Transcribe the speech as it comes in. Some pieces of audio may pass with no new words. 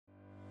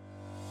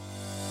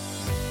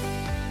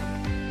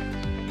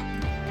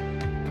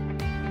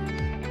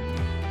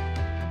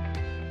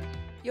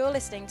You're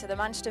listening to the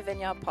Manchester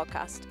Vineyard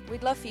podcast.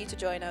 We'd love for you to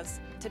join us.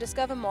 To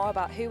discover more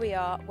about who we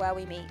are, where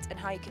we meet, and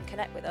how you can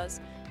connect with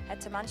us,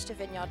 head to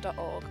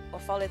manchestervineyard.org or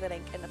follow the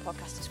link in the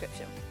podcast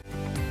description.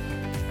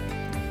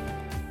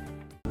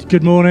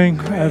 Good morning.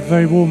 A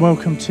very warm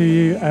welcome to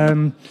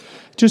you.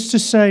 Just to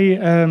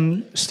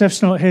say,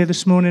 Steph's not here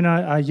this morning.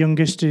 Our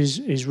youngest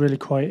is really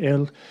quite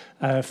ill.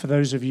 For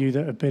those of you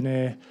that have been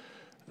here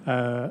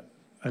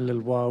a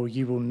little while,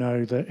 you will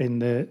know that in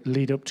the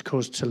lead up to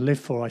Cause to Live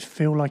For, I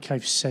feel like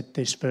I've said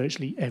this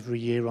virtually every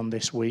year on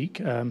this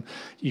week.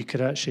 You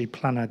could actually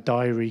plan a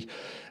diary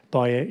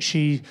by it.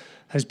 She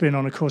has been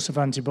on a course of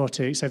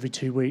antibiotics every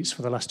 2 weeks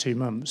for the last 2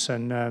 months,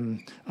 and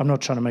I'm not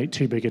trying to make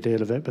too big a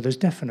deal of it, but there's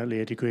definitely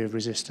a degree of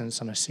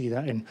resistance, and I see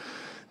that in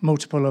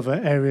multiple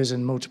other areas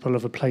and multiple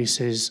other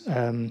places.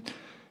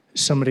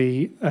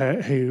 Somebody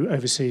who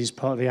oversees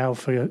part of the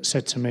Alpha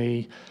said to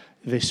me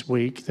this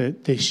week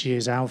that this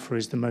year's Alpha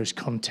is the most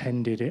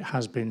contended it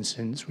has been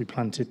since we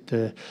planted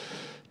the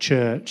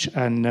church.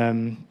 And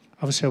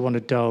obviously I want to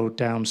dial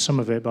down some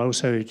of it, but I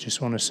also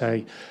just want to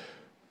say,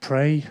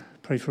 pray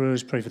for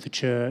us, pray for the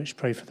church,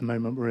 pray for the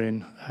moment we're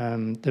in.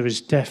 There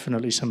is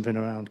definitely something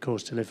around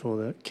Cause to Live For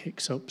that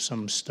kicks up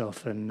some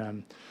stuff,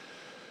 and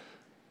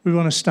we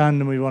want to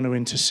stand and we want to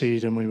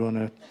intercede and we want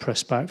to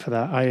press back for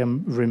that. I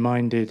am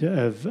reminded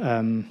of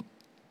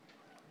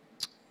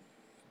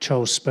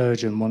Charles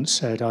Spurgeon once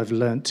said, "I've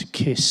learnt to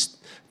kiss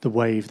the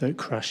wave that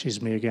crashes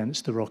me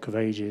against the rock of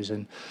ages."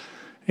 And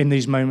in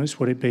these moments,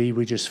 would it be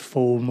we just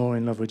fall more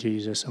in love with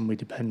Jesus and we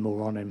depend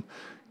more on him?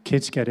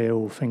 Kids get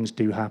ill, things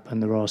do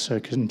happen, there are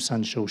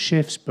circumstantial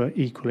shifts, but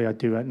equally I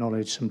do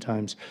acknowledge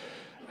sometimes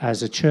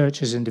as a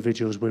church, as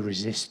individuals, we're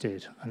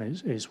resisted, and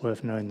it's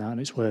worth knowing that, and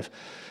it's worth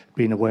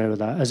being aware of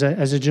that.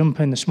 As a jump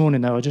in this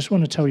morning, though, I just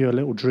want to tell you a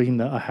little dream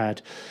that I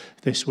had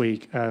this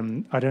week.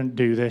 I don't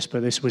do this,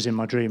 but this was in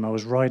my dream. I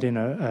was riding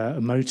a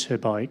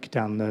motorbike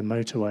down the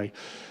motorway,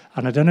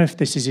 and I don't know if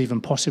this is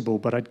even possible,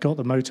 but I'd got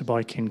the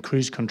motorbike in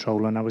cruise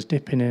control, and I was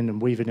dipping in and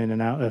weaving in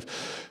and out of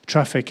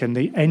traffic, and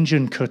the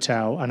engine cut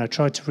out, and I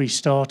tried to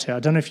restart it.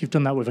 I don't know if you've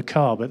done that with a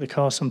car, but the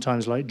car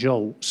sometimes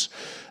jolts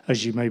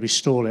as you maybe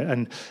stall it.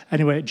 And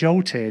anyway, it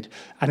jolted,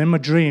 and in my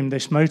dream,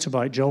 this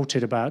motorbike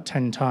jolted about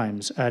 10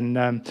 times, and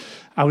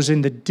I was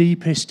in the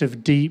deepest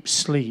of deep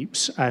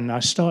sleeps, and I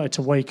started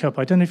to wake up.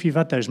 I don't know if you've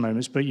had those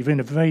moments, but you're in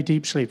a very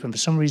deep sleep, and for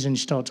some reason you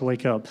start to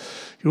wake up.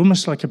 You're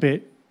almost like a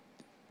bit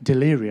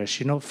delirious.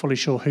 You're not fully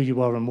sure who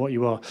you are and what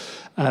you are.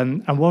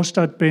 And whilst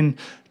I'd been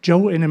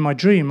jolting in my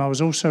dream, I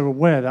was also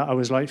aware that I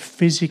was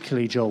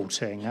physically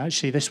jolting.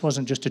 Actually, this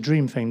wasn't just a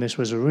dream thing, this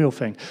was a real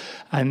thing.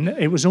 And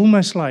it was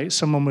almost like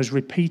someone was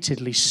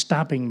repeatedly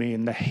stabbing me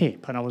in the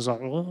hip, and I was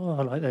like,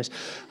 oh, like this.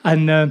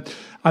 And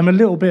I'm a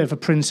little bit of a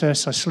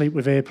princess. I sleep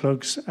with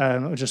earplugs.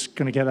 I'm just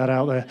going to get that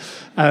out there.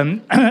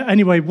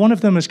 Anyway, one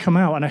of them has come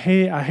out, and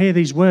I hear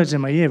these words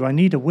in my ear: I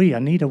need a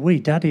wee,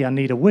 Daddy, I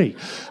need a wee.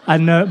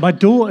 And my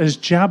daughter's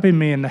jabbing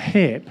me in the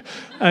hip,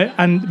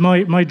 and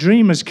my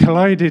dream has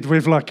collided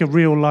with a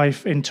real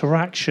life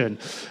interaction,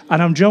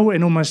 and I'm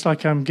jolting almost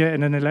like I'm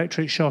getting an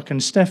electric shock,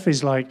 and Steph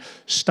is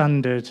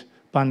standard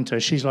banter.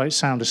 She's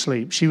sound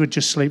asleep. She would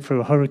just sleep through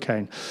a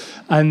hurricane.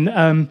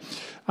 And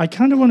I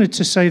kind of wanted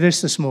to say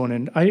this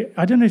morning.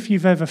 I don't know if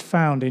you've ever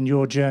found in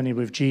your journey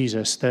with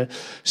Jesus that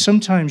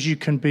sometimes you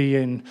can be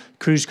in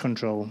cruise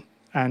control,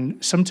 and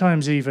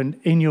sometimes even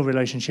in your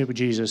relationship with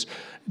Jesus,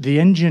 the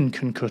engine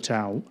can cut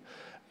out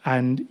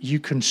and you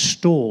can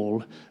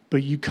stall,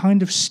 but you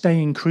kind of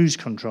stay in cruise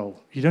control.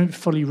 You don't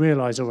fully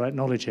realize or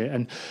acknowledge it.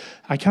 And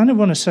I kind of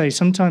want to say,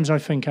 sometimes I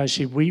think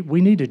actually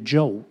we need a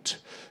jolt.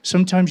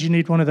 Sometimes you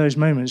need one of those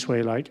moments where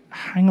you're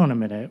hang on a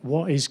minute,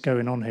 what is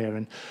going on here?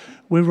 And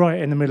we're right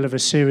in the middle of a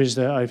series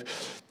that I've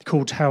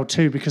called How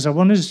To, because I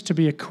want us to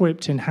be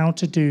equipped in how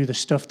to do the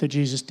stuff that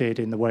Jesus did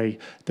in the way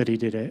that he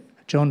did it.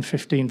 John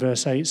 15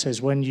 verse 8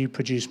 says, "When you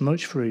produce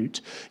much fruit,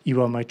 you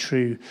are my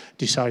true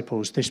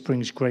disciples. This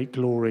brings great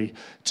glory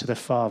to the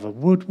Father."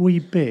 Would we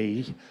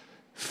be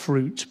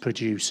fruit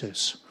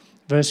producers?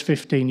 Verse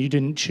 15, "You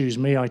didn't choose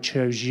me, I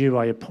chose you.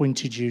 I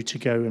appointed you to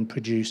go and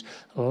produce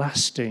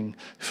lasting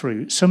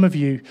fruit." Some of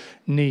you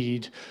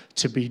need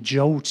to be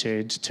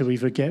jolted to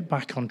either get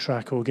back on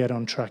track or get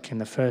on track in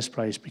the first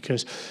place,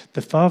 because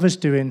the Father's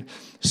doing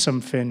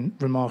something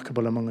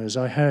remarkable among us.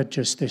 I heard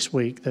just this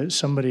week that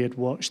somebody had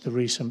watched the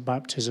recent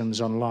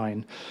baptisms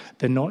online.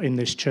 They're not in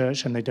this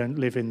church and they don't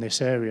live in this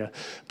area,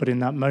 but in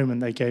that moment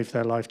they gave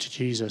their life to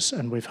Jesus,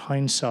 and with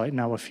hindsight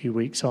now a few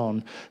weeks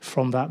on,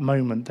 from that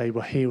moment they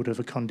were healed of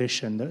a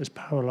condition that has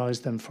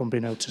paralyzed them from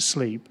being able to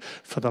sleep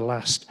for the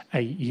last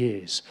 8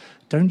 years.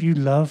 Don't you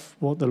love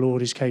what the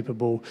Lord is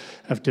capable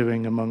of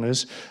doing among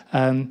us?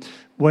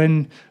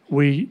 When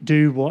we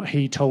do what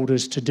he told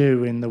us to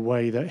do in the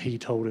way that he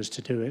told us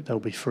to do it, there'll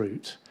be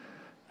fruit.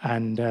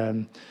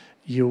 And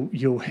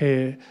you'll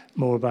hear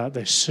more about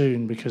this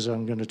soon, because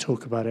I'm going to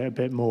talk about it a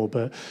bit more.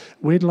 But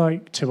we'd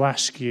like to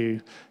ask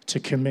you to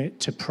commit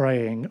to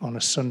praying on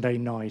a Sunday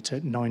night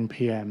at 9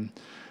 p.m.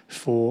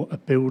 for a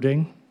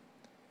building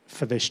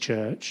for this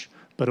church,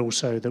 but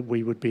also that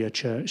we would be a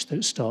church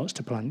that starts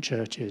to plant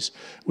churches.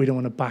 We don't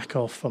want to back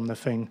off from the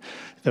thing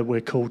that we're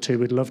called to.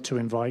 We'd love to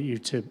invite you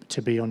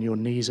to be on your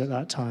knees at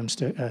that time.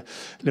 A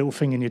little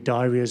thing in your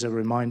diary as a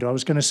reminder. I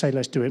was going to say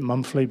let's do it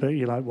monthly, but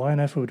you're like, why on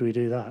earth would we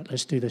do that?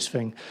 Let's do this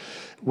thing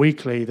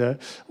weekly,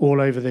 that all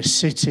over this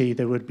city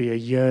there would be a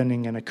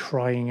yearning and a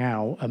crying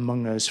out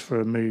among us for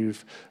a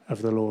move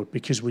of the Lord,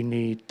 because we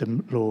need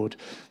the Lord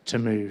to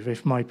move.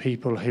 If my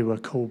people who are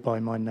called by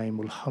my name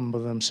will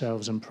humble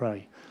themselves and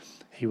pray,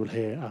 he will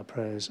hear our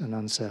prayers and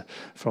answer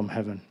from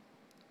heaven.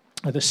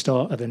 At the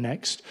start of the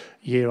next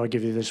year, I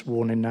give you this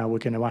warning now, we're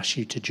going to ask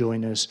you to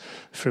join us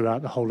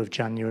throughout the whole of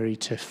January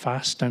to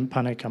fast. Don't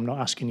panic, I'm not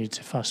asking you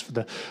to fast for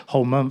the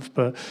whole month,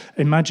 but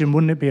imagine,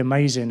 wouldn't it be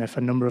amazing if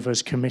a number of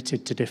us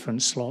committed to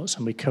different slots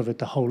and we covered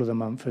the whole of the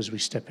month as we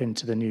step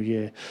into the new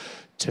year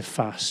to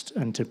fast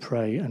and to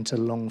pray and to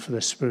long for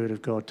the Spirit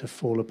of God to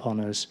fall upon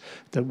us,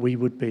 that we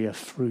would be a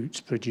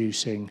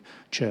fruit-producing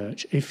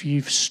church. If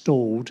you've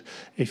stalled,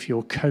 if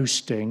you're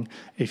coasting,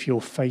 if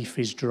your faith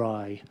is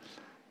dry,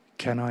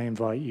 can I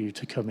invite you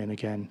to come in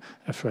again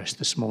afresh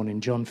this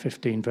morning? John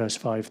 15, verse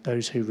 5,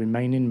 those who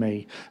remain in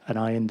me and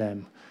I in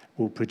them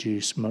will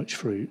produce much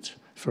fruit.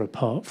 For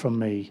apart from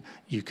me,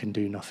 you can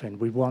do nothing.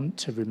 We want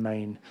to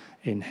remain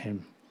in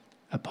him.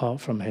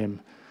 Apart from him,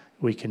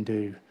 we can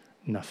do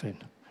nothing.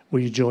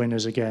 Will you join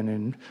us again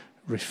in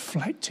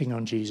reflecting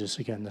on Jesus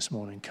again this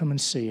morning? Come and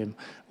see him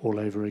all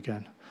over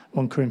again.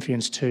 1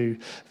 Corinthians 2,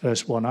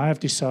 verse 1, I have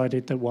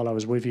decided that while I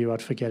was with you,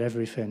 I'd forget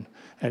everything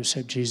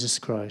except Jesus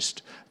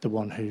Christ, the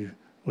one who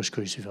was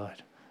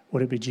crucified.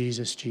 Would it be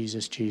Jesus,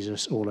 Jesus,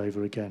 Jesus all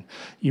over again?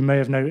 You may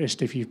have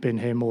noticed if you've been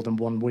here more than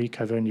 1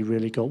 week, I've only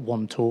really got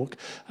one talk.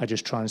 I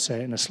just try and say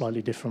it in a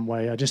slightly different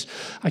way.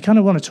 I kind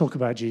of want to talk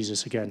about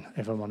Jesus again,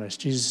 if I'm honest.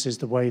 Jesus is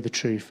the way, the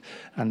truth,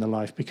 and the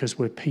life, because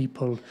we're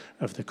people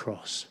of the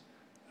cross.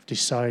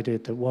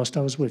 Decided that whilst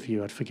I was with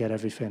you, I'd forget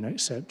everything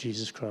except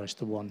Jesus Christ,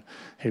 the one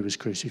who was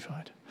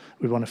crucified.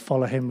 We want to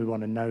follow him. We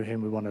want to know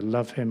him. We want to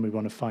love him. We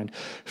want to find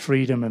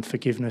freedom and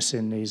forgiveness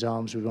in his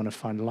arms. We want to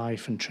find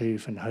life and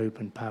truth and hope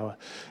and power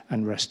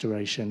and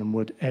restoration. And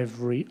would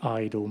every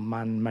idol,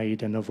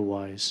 man-made and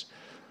otherwise,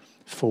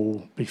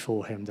 fall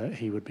before him, that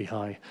he would be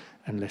high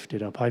and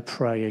lifted up. I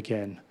pray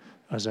again,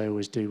 as I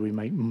always do, we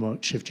make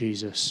much of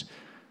Jesus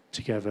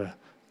together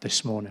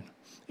this morning.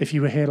 If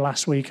you were here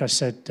last week, I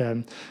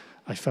said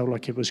I felt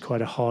like it was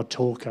quite a hard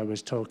talk. I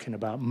was talking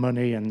about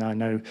money, and I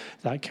know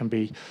that can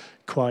be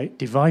quite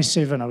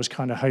divisive, and I was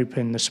kind of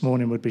hoping this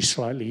morning would be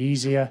slightly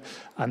easier.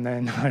 And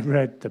then I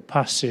read the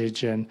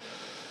passage, and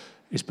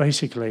it's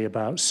basically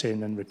about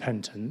sin and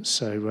repentance.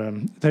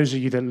 So those of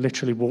you that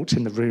literally walked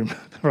in the room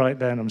right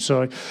then, I'm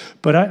sorry.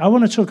 But I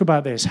want to talk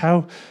about this,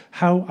 how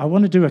I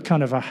want to do a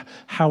kind of a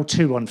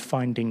how-to on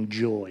finding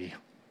joy.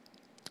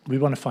 We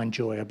want to find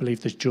joy. I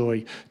believe there's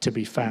joy to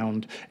be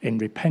found in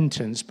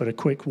repentance, but a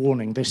quick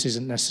warning, this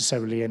isn't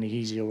necessarily any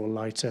easier or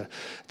lighter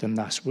than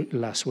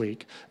last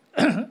week.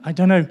 I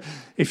don't know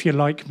if you're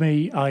like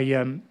me,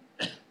 I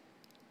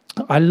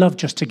love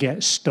just to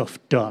get stuff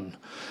done.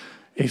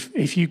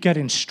 If you get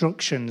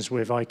instructions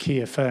with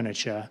IKEA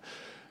furniture,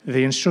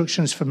 the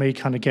instructions for me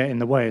kind of get in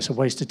the way. It's a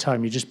waste of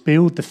time. You just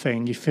build the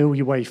thing, you feel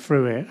your way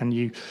through it, and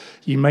you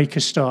make a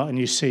start and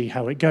you see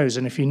how it goes.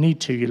 And if you need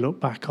to, you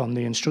look back on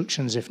the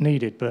instructions if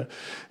needed. But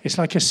it's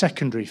like a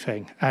secondary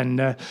thing.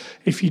 And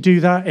if you do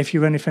that, if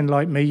you're anything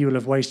like me, you will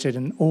have wasted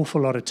an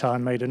awful lot of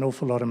time, made an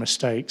awful lot of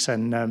mistakes.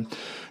 And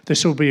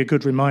this will be a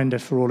good reminder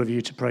for all of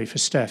you to pray for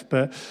Steph.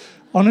 But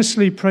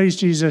honestly, praise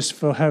Jesus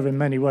for her in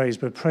many ways,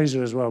 but praise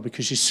her as well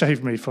because she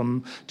saved me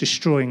from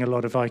destroying a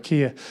lot of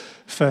IKEA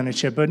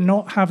furniture. But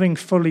not having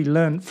fully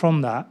learnt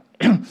from that,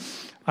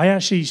 I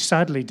actually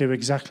sadly do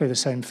exactly the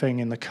same thing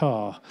in the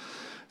car.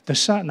 The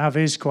sat-nav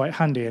is quite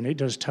handy and it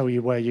does tell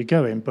you where you're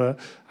going, but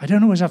I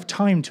don't always have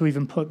time to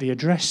even put the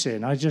address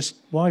in.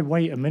 Why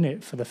wait a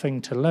minute for the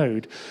thing to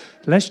load?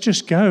 Let's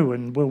just go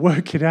and we'll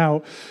work it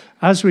out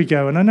as we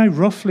go. And I know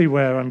roughly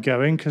where I'm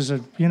going because,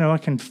 I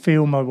can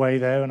feel my way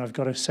there and I've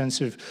got a sense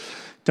of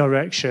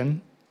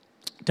direction.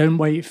 Don't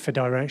wait for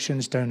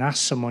directions. Don't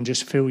ask someone.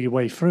 Just feel your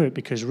way through it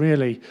because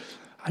really,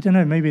 I don't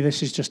know, maybe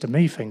this is just a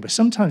me thing, but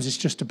sometimes it's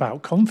just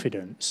about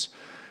confidence.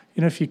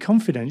 If you're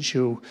confident,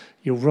 you'll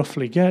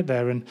roughly get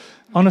there. And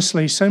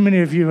honestly, so many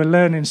of you are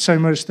learning so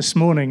much this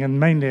morning, and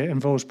mainly it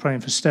involves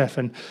praying for Steph.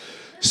 And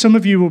some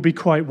of you will be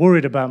quite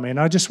worried about me. And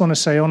I just want to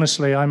say,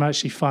 honestly, I'm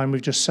actually fine.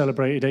 We've just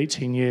celebrated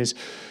 18 years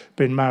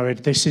been married.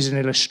 This is an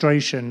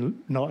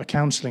illustration, not a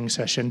counselling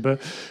session.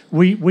 But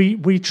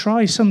we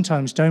try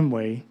sometimes, don't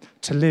we,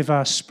 to live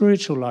our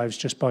spiritual lives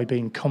just by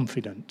being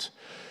confident,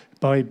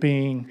 by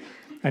being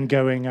and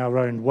going our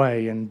own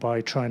way and by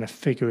trying to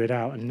figure it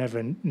out and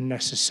never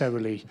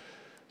necessarily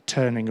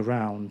turning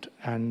around.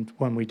 And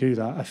when we do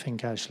that, I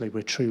think actually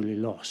we're truly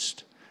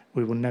lost.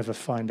 We will never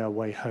find our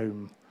way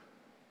home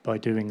by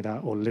doing that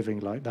or living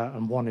like that.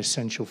 And one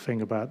essential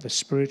thing about the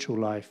spiritual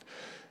life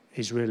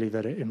is really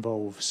that it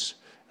involves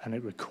and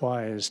it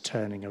requires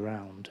turning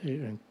around.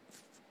 It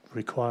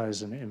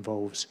requires and it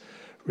involves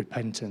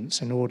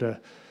repentance. In order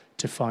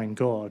to find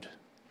God,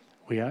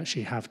 we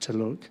actually have to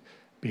look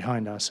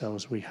behind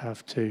ourselves. We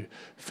have to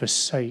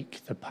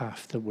forsake the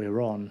path that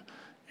we're on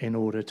in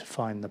order to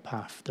find the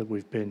path that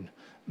we've been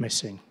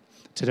missing.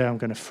 Today I'm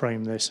going to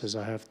frame this as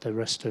I have the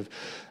rest of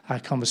our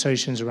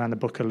conversations around the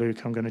book of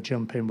Luke. I'm going to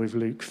jump in with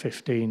Luke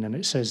 15, and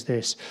it says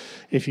this.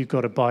 If you've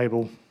got a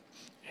Bible,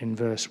 in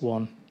verse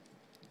 1,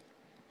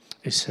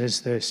 it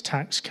says this: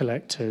 tax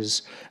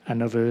collectors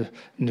and other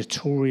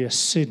notorious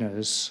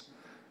sinners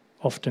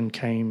often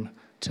came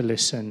to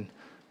listen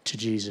to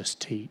Jesus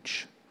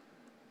teach.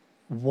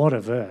 What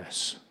a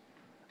verse.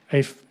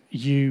 If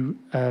you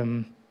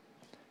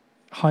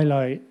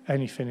highlight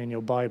anything in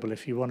your Bible,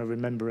 if you want to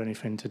remember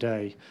anything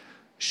today,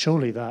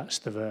 surely that's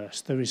the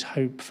verse. There is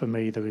hope for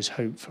me, there is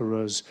hope for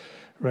us.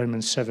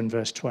 Romans 7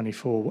 verse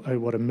 24, oh,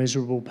 what a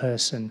miserable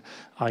person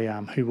I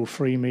am. Who will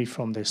free me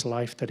from this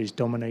life that is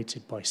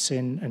dominated by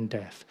sin and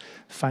death?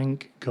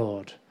 Thank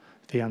God.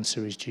 The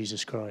answer is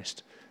Jesus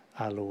Christ,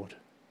 our Lord.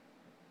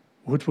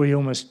 Would we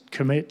almost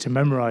commit to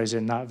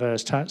memorizing that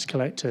verse? Tax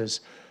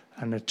collectors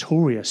and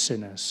notorious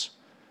sinners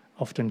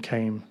often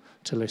came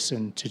to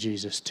listen to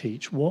Jesus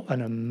teach. What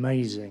an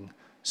amazing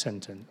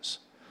sentence.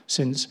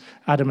 Since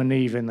Adam and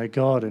Eve in the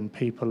garden,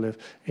 people have,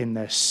 in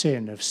their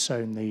sin, have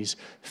sown these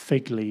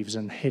fig leaves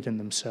and hidden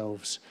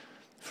themselves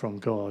from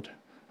God.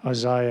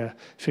 Isaiah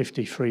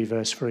 53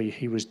 verse 3,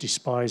 he was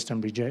despised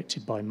and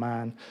rejected by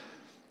man,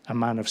 a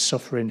man of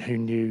suffering who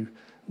knew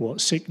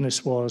what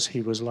sickness was.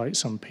 He was like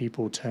some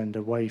people turned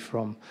away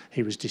from.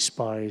 He was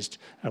despised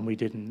and we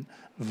didn't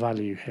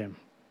value him.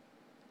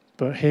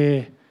 But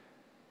here,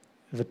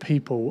 the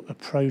people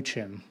approach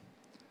him,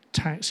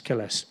 tax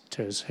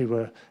collectors who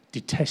were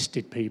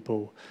detested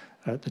people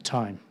at the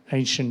time.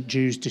 Ancient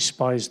Jews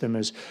despised them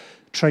as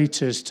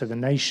traitors to the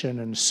nation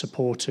and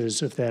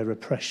supporters of their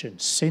oppression.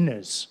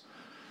 Sinners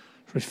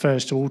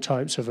refers to all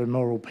types of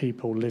immoral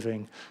people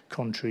living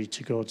contrary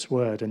to God's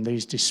word. And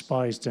these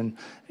despised and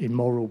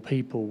immoral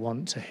people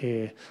want to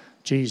hear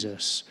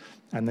Jesus.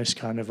 And this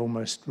kind of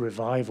almost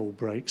revival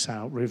breaks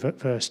out.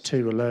 Verse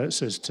 2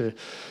 alerts us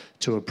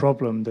to a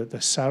problem that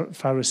the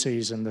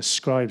Pharisees and the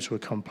scribes were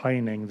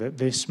complaining, that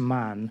this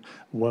man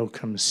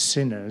welcomes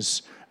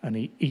sinners and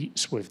he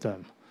eats with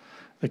them.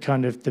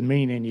 The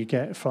meaning you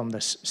get from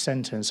this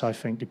sentence, I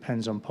think,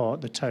 depends on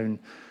part the tone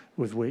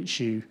with which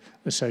you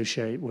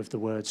associate with the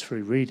words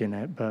through reading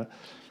it. But,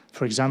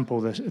 for example,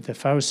 the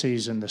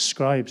Pharisees and the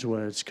scribes'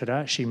 words could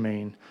actually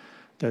mean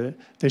that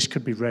this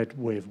could be read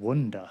with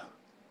wonder.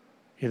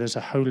 Yeah, there's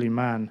a holy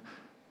man,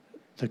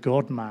 the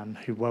God-man,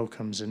 who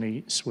welcomes and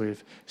eats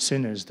with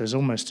sinners. There's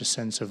almost a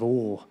sense of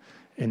awe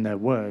in their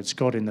words.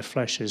 God in the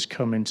flesh has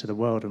come into the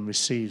world and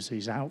receives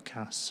these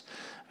outcasts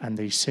and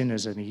these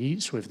sinners, and he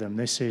eats with them.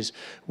 This is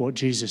what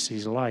Jesus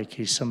is like.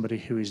 He's somebody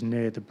who is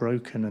near the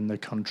broken and the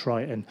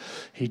contrite, and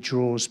he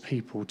draws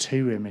people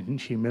to him in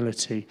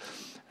humility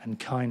and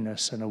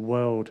kindness, and a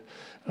world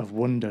of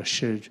wonder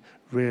should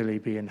really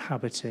be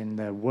inhabiting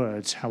their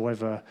words.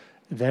 However,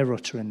 they're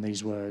uttering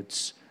these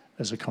words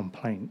as a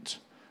complaint,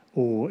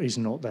 or is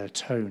not their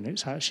tone.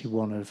 It's actually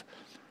one of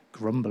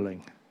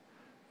grumbling.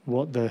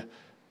 What the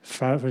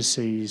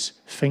Pharisees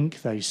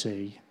think they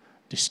see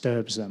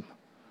disturbs them.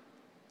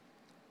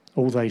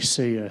 All they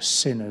see are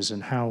sinners,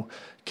 and how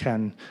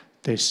can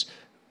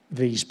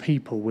these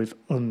people with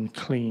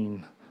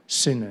unclean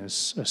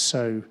sinners are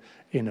so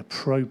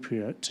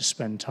inappropriate to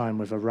spend time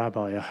with a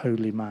rabbi, a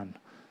holy man,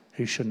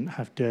 who shouldn't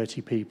have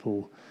dirty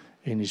people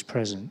in his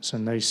presence.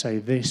 And they say,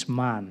 this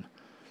man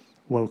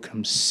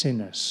welcomes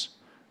sinners,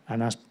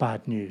 and that's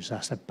bad news.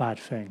 That's a bad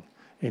thing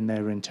in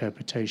their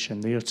interpretation.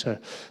 They utter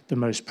the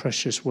most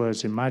precious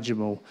words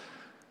imaginable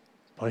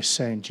by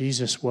saying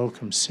Jesus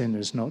welcomes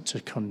sinners, not to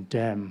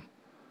condemn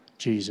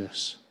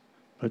Jesus,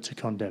 but to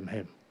condemn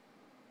him.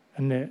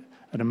 Isn't it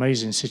an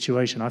amazing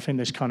situation? I think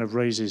this kind of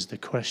raises the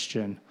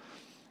question,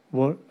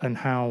 what and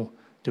how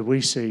do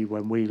we see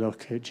when we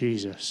look at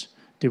Jesus?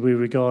 Do we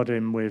regard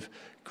him with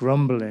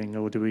grumbling,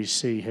 or do we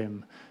see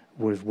him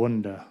with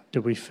wonder?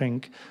 Do we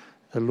think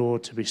the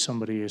Lord to be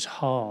somebody who's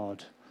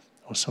hard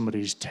or somebody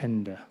who's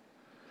tender?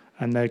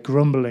 And their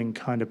grumbling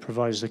kind of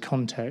provides the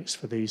context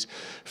for these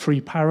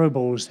three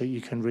parables that you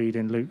can read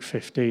in Luke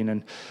 15.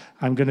 And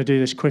I'm going to do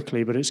this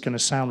quickly, but it's going to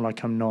sound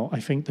like I'm not. I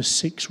think the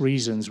 6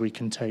 reasons we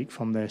can take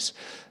from this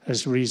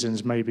as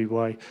reasons maybe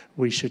why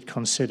we should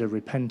consider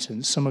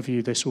repentance. Some of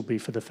you, this will be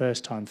for the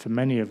first time. For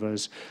many of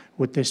us,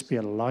 would this be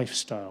a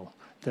lifestyle?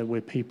 That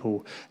we're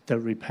people that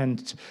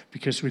repent?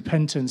 Because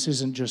repentance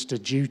isn't just a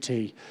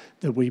duty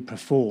that we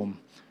perform.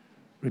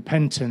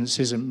 Repentance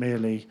isn't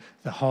merely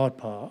the hard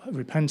part.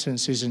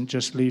 Repentance isn't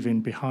just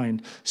leaving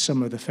behind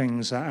some of the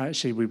things that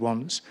actually we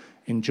once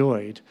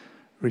enjoyed.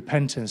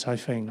 Repentance, I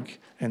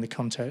think, in the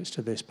context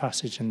of this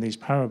passage and these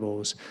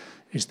parables,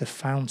 is the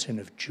fountain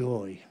of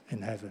joy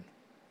in heaven.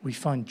 We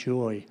find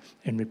joy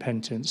in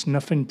repentance.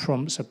 Nothing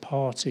prompts a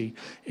party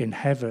in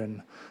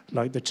heaven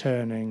like the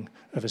turning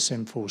of a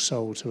sinful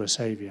soul to a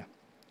saviour.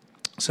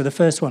 So the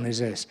first one is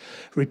this: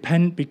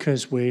 repent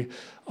because we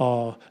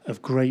are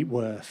of great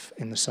worth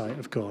in the sight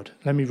of God.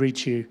 Let me read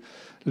to you.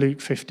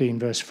 Luke 15,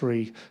 verse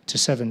 3 to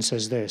 7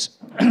 says this.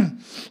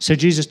 So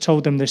Jesus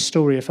told them this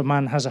story. If a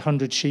man has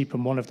 100 sheep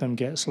and one of them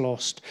gets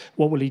lost,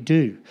 what will he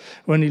do?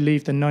 Won't he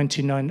leave the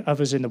 99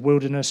 others in the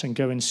wilderness and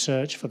go in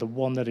search for the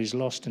one that is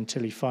lost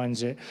until he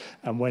finds it?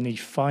 And when he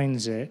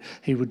finds it,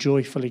 he will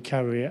joyfully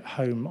carry it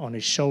home on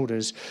his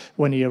shoulders.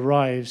 When he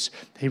arrives,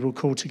 he will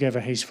call together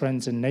his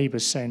friends and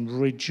neighbors, saying,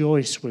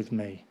 rejoice with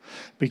me,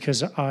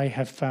 because I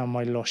have found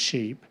my lost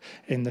sheep.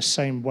 In the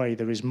same way,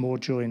 there is more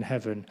joy in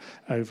heaven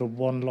over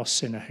one lost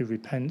sinner who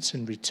repents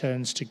and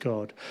returns to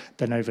God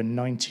than over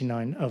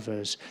 99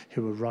 others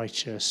who are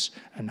righteous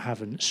and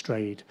haven't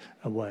strayed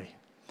away.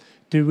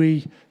 Do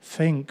we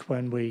think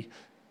when we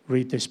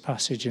read this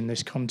passage in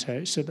this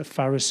context that the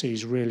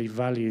Pharisees really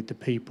valued the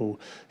people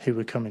who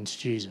were coming to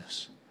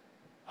Jesus?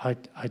 I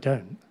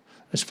don't.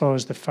 As far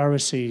as the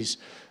Pharisees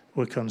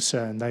were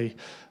concerned, they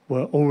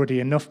were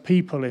already enough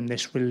people in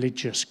this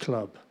religious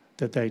club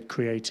that they'd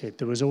created.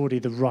 There was already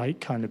the right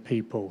kind of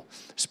people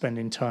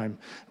spending time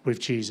with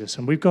Jesus.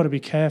 And we've got to be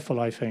careful,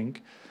 I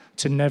think,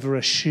 to never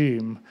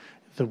assume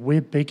that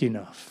we're big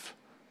enough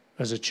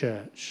as a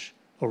church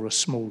or a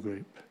small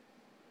group,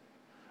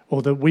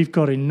 or that we've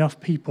got enough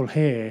people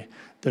here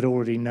that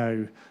already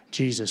know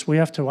Jesus. We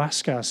have to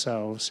ask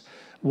ourselves,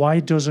 why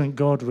doesn't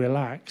God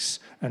relax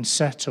and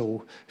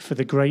settle for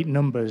the great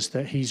numbers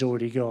that he's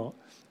already got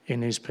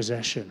in his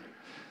possession?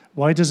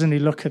 Why doesn't he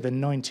look at the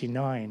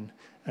 99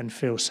 and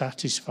feel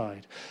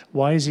satisfied?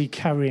 Why is he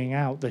carrying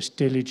out this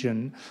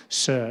diligent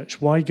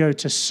search? Why go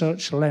to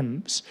such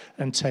lengths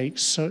and take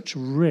such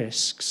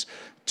risks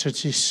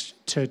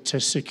to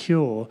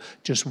secure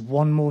just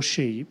one more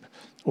sheep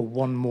or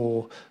one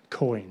more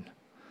coin?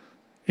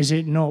 Is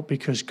it not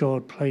because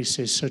God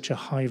places such a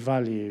high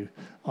value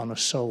on a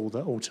soul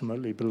that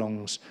ultimately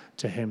belongs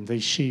to him?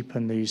 These sheep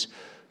and these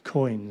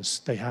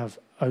coins, they have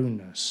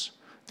owners.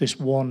 This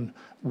one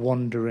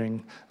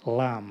wandering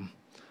lamb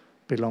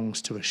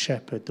belongs to a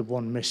shepherd. The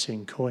one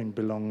missing coin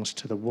belongs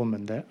to the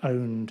woman. They're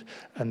owned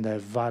and they're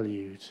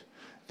valued.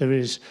 There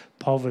is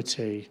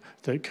poverty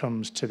that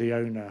comes to the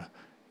owner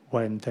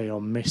when they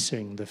are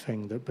missing the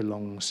thing that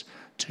belongs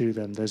to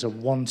them. There's a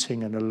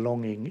wanting and a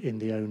longing in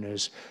the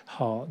owner's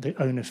heart.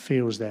 The owner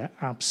feels their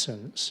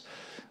absence.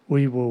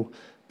 We will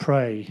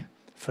pray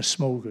for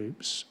small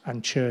groups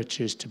and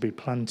churches to be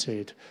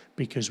planted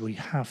because we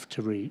have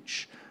to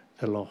reach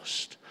the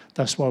lost.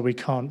 That's why we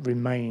can't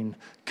remain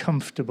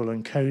comfortable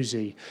and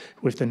cozy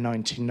with the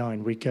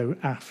 99. We go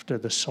after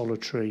the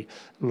solitary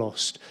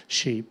lost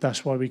sheep.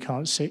 That's why we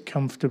can't sit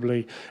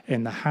comfortably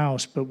in the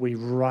house, but we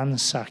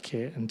ransack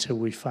it until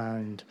we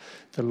find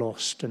the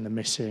lost and the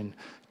missing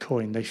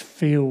coin. They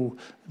feel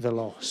the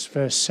loss.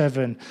 Verse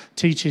 7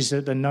 teaches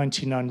that the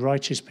 99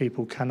 righteous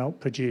people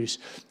cannot produce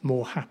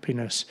more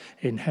happiness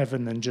in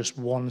heaven than just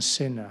one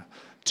sinner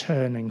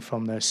turning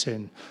from their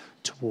sin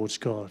towards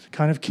God.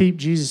 Kind of keep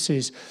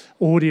Jesus'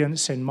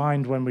 audience in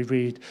mind when we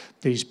read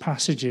these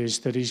passages,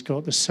 that he's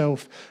got the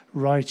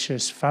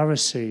self-righteous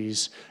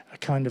Pharisees are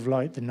kind of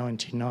like the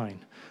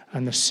 99,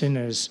 and the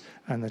sinners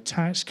and the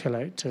tax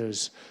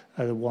collectors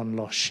are the one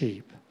lost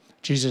sheep.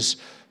 Jesus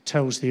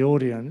tells the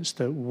audience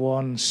that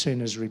one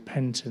sinner's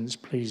repentance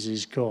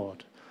pleases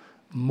God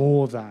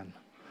more than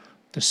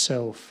the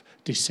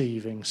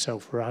self-deceiving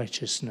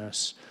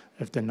self-righteousness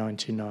of the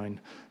 99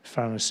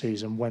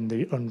 Pharisees. And when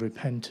the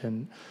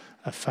unrepentant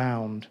are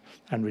found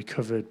and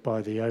recovered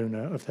by the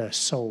owner of their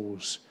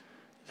souls,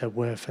 their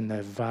worth and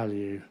their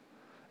value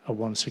are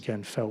once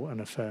again felt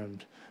and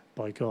affirmed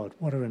by God.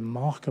 What a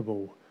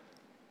remarkable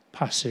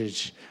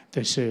passage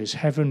this is.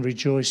 Heaven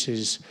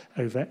rejoices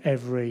over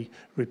every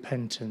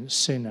repentant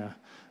sinner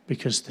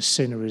because the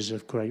sinner is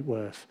of great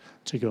worth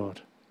to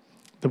God.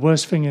 The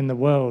worst thing in the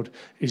world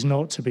is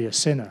not to be a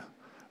sinner,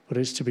 but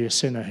it's to be a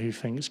sinner who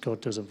thinks God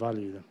doesn't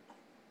value them.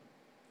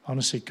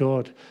 Honestly,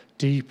 God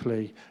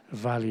deeply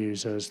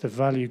values us. The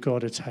value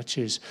God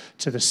attaches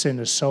to the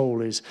sinner's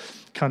soul is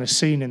kind of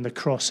seen in the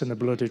cross and the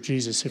blood of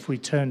Jesus. If we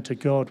turn to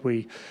God,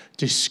 we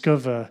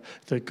discover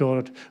that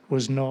God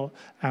was not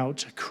out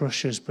to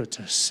crush us, but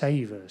to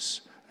save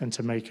us and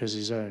to make us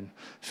his own.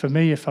 For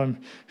me, if I'm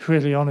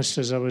really honest,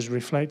 as I was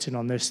reflecting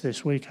on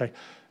this week,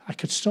 I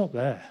could stop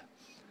there.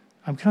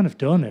 I'm kind of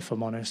done, if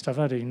I'm honest. I've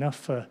had enough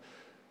for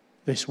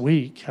this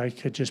week. I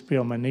could just be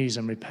on my knees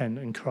and repent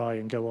and cry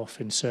and go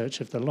off in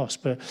search of the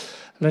lost. But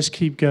let's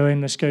keep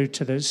going. Let's go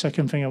to the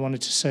second thing I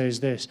wanted to say is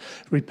this.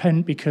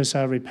 Repent because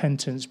our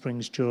repentance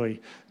brings joy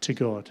to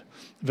God.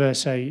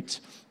 Verse 8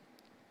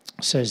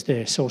 says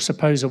this, or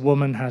suppose a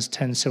woman has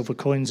 10 silver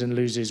coins and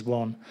loses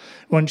one.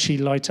 Won't she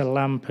light a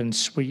lamp and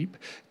sweep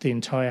the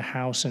entire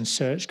house and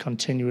search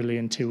continually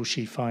until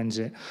she finds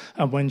it?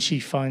 And when she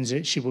finds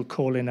it, she will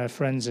call in her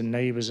friends and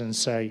neighbors and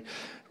say,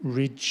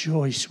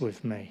 rejoice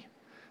with me,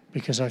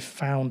 because I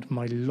found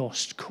my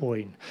lost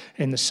coin.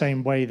 In the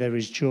same way, there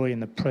is joy in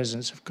the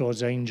presence of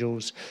God's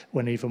angels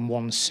when even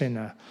one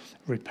sinner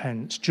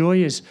repents.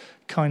 Joy is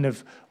kind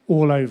of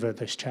all over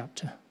this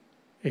chapter.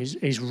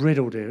 is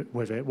riddled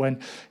with it. When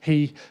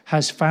he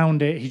has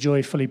found it, he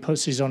joyfully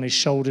puts it on his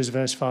shoulders,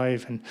 verse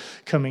 5, and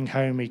coming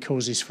home, he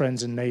calls his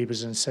friends and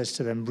neighbours and says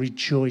to them,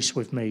 rejoice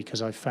with me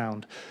because I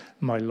found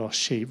my lost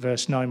sheep.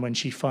 Verse 9, when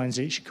she finds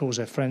it, she calls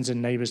her friends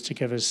and neighbours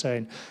together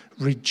saying,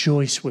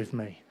 rejoice with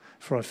me,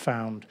 for I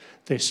found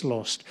this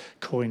lost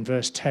coin.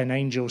 Verse 10,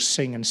 angels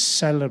sing and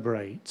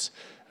celebrate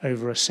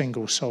over a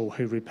single soul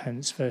who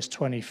repents. Verse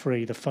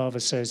 23, the Father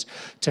says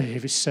to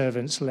his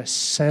servants, let's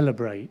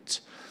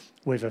celebrate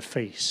with a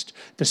feast.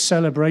 The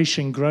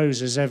celebration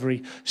grows as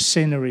every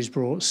sinner is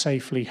brought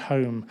safely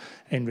home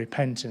in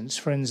repentance.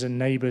 Friends and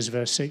neighbours,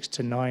 verse 6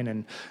 to 9,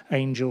 and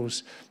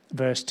angels,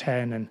 verse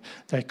 10, and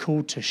they're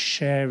called to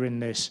share in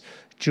this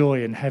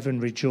joy, and heaven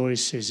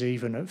rejoices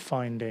even at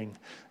finding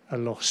a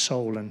lost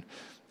soul. And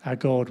our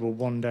God will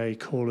one day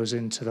call us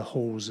into the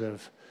halls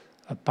of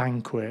a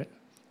banquet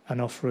and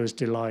offer us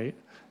delight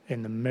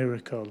in the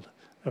miracle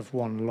of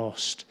one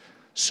lost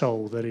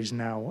soul that is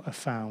now a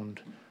found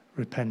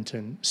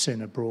repentant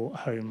sinner brought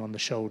home on the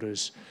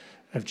shoulders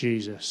of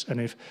Jesus. And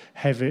if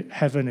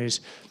heaven is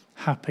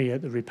happy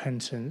at the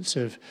repentance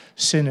of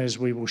sinners,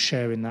 we will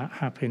share in that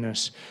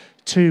happiness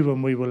too,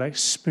 and we will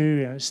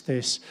experience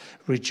this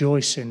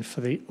rejoicing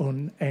for the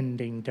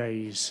unending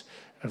days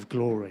of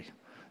glory.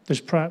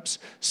 There's perhaps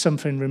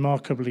something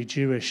remarkably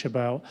Jewish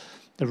about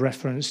the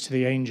reference to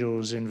the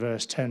angels in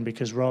verse 10,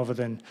 because rather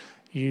than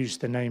use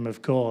the name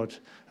of God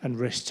and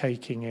risk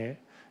taking it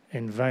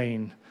in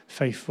vain,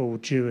 faithful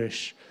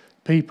Jewish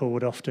people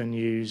would often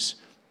use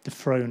the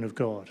throne of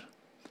God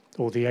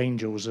or the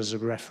angels as a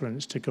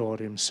reference to God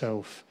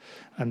himself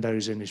and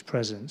those in his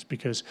presence,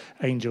 because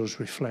angels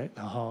reflect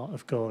the heart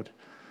of God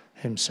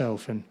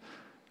himself. And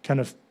kind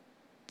of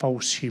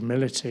false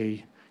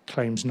humility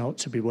claims not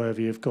to be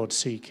worthy of God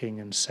seeking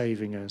and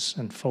saving us,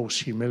 and false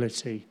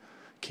humility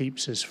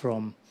keeps us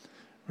from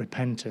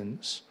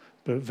repentance.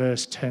 But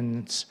verse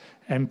 10's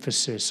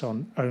emphasis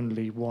on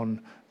only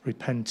one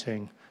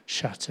repenting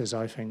shatters,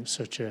 I think,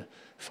 such a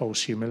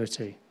false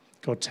humility.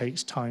 God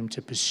takes time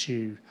to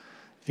pursue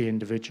the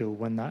individual.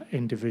 When that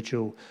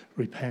individual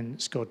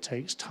repents, God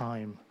takes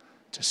time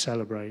to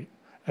celebrate,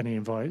 and he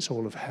invites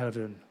all of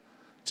heaven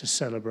to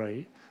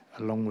celebrate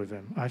along with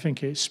him. I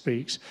think it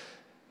speaks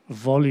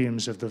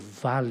volumes of the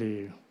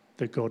value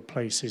that God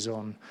places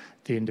on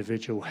the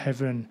individual.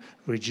 Heaven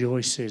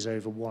rejoices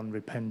over one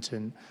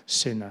repentant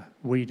sinner.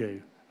 We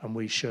do, and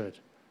we should.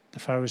 The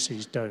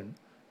Pharisees don't,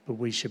 but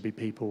we should be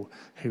people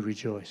who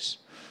rejoice.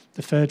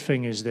 The third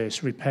thing is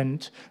this: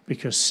 repent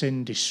because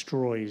sin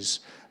destroys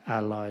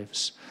our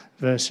lives.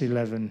 Verse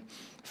 11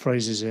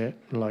 phrases it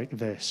like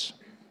this.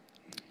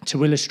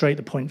 To illustrate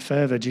the point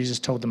further, Jesus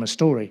told them a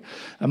story.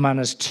 A man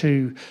has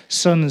two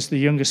sons. The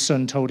youngest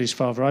son told his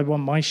father, I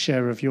want my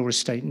share of your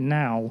estate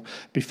now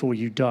before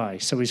you die.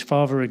 So his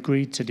father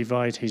agreed to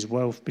divide his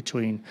wealth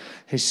between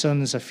his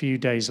sons. A few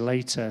days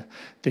later,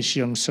 this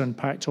young son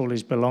packed all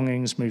his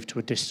belongings, moved to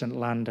a distant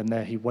land, and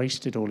there he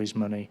wasted all his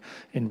money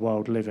in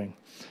wild living.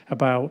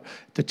 About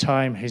the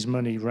time his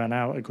money ran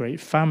out, a great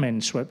famine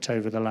swept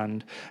over the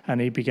land,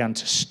 and he began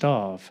to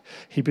starve.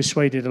 He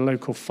persuaded a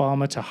local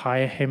farmer to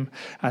hire him,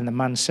 and the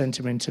man sent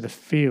him into the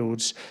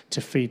fields to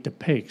feed the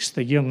pigs.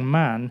 The young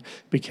man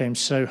became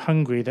so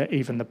hungry that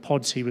even the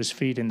pods he was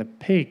feeding the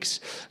pigs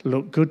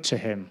looked good to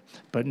him,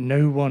 but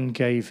no one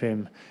gave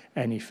him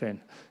anything.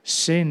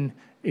 Sin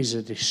is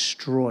a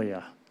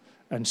destroyer,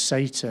 and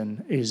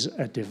Satan is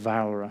a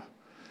devourer.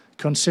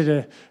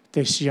 Consider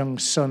this young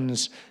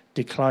son's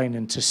decline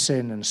into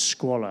sin and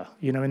squalor.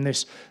 You know, in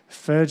this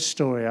third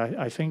story,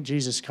 I think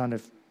Jesus kind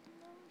of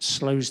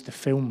slows the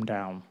film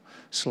down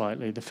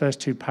slightly. The first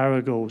two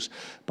parables,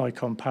 by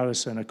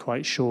comparison, are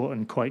quite short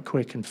and quite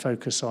quick and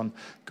focus on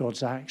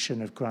God's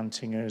action of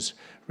granting us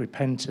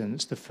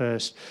repentance. The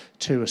first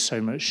two are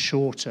so much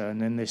shorter.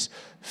 And in this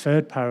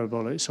third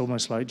parable, it's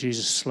almost like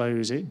Jesus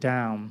slows it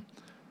down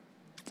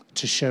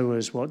to show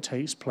us what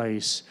takes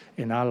place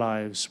in our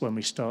lives when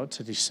we start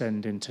to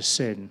descend into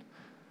sin,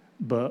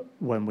 but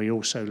when we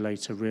also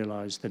later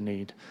realize the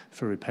need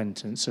for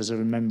repentance. As I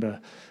remember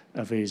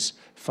of his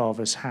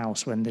father's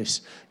house, when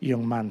this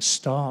young man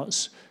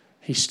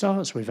he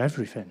starts with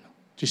everything.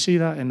 Do you see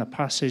that in the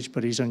passage?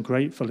 But he's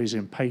ungrateful, he's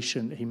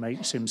impatient, he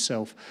makes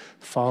himself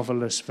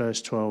fatherless,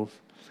 verse 12,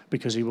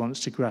 because he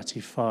wants to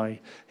gratify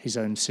his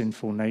own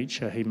sinful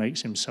nature. He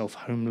makes himself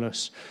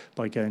homeless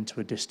by going to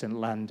a distant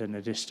land and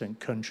a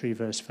distant country,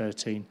 verse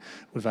 13.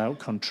 Without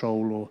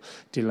control or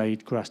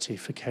delayed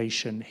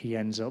gratification, he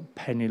ends up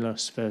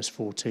penniless, verse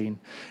 14.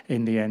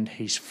 In the end,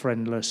 he's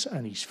friendless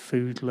and he's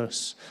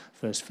foodless,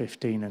 verse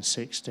 15 and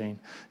 16.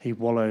 He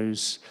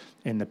wallows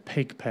in the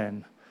pig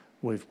pen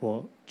with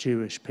what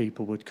Jewish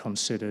people would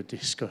consider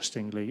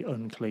disgustingly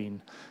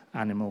unclean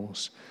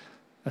animals.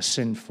 A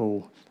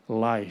sinful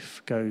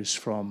life goes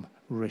from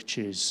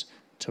riches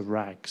to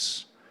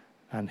rags,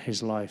 and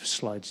his life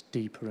slides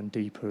deeper and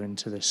deeper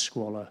into this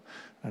squalor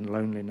and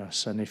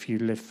loneliness. And if you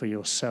live for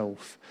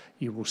yourself,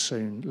 you will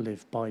soon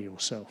live by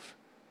yourself.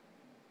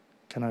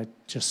 Can I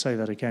just say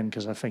that again,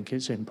 because I think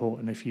it's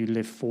important. If you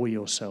live for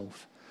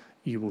yourself,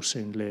 you will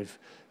soon live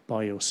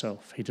by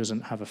yourself. He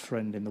doesn't have a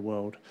friend in the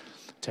world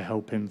to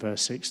help him.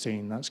 Verse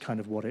 16, that's kind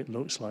of what it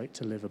looks like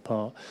to live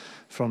apart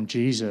from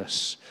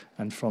Jesus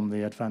and from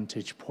the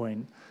advantage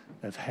point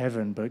of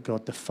heaven. But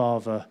God the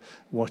Father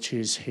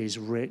watches his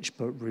rich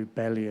but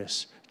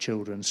rebellious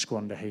children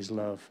squander his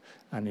love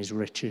and his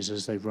riches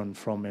as they run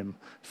from him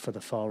for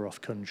the far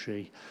off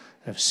country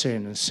of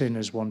sin. And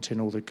sinners wanting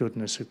all the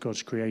goodness of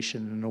God's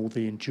creation and all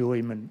the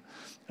enjoyment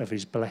of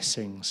his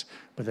blessings,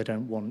 but they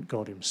don't want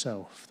God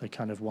himself. They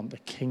kind of want the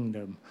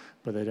kingdom,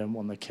 but they don't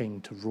want the king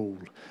to rule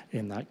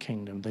in that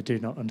kingdom. They do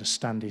not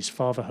understand his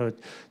fatherhood.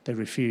 They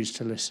refuse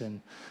to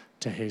listen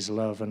to his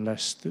love.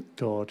 Unless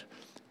God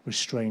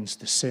restrains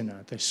the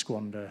sinner, they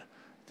squander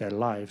their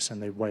lives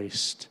and they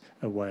waste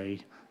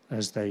away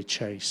as they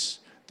chase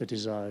the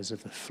desires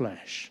of the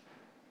flesh.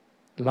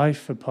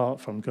 Life apart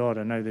from God,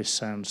 I know this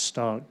sounds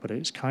stark, but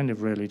it's kind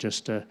of really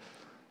just a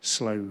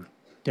slow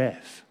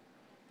death.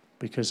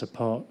 Because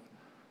apart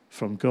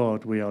from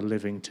God, we are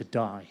living to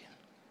die.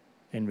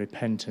 In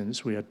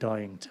repentance, we are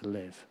dying to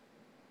live.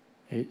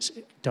 It's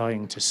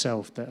dying to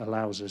self that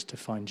allows us to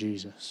find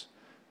Jesus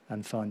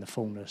and find the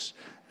fullness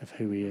of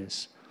who he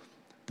is.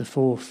 The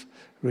fourth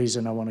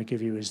reason I want to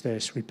give you is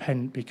this: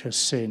 repent because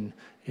sin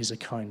is a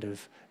kind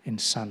of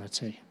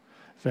insanity.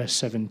 Verse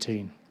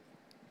 17.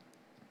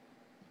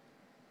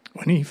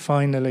 When he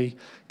finally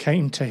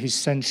came to his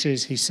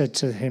senses, he said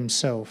to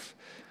himself,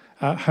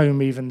 at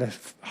home even the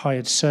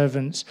hired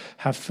servants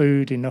have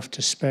food enough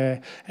to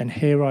spare, and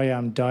here I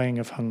am dying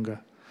of hunger.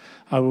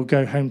 I will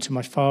go home to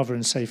my father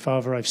and say,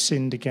 Father, I've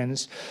sinned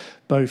against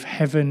both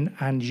heaven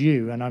and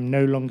you, and I'm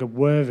no longer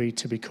worthy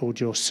to be called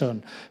your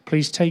son.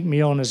 Please take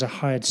me on as a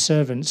hired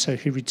servant. So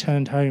he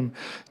returned home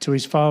to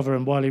his father,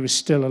 and while he was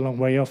still a long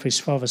way off, his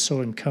father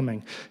saw him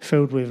coming.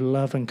 Filled with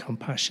love and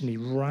compassion, he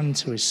ran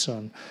to his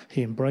son.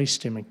 He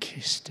embraced him and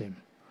kissed him.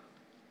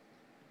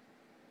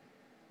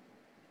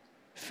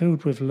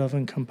 Filled with love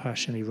and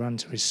compassion, he ran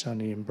to his son,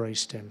 he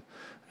embraced him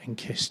and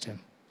kissed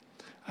him.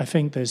 I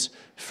think there's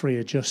 3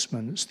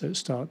 adjustments that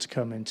start to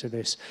come into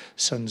this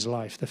son's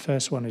life. The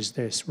first one is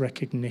this: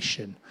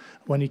 recognition.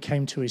 When he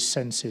came to his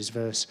senses,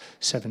 verse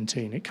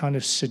 17, it kind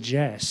of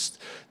suggests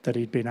that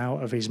he'd been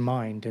out of his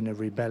mind in a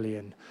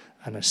rebellion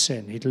and a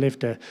sin. He'd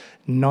lived a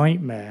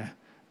nightmare,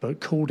 but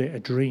called it a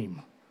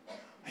dream.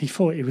 He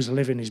thought he was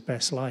living his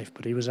best life,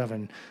 but he was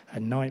having a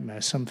nightmare.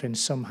 Something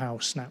somehow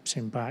snaps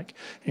him back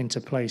into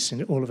place,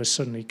 and all of a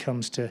sudden he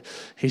comes to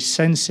his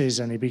senses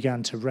and he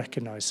began to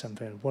recognize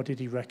something. What did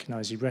he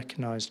recognize? He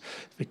recognized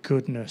the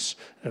goodness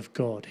of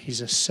God.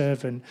 He's a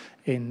servant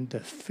in the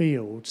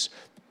fields,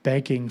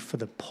 begging for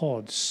the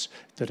pods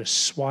that a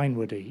swine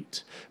would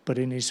eat. But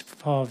in his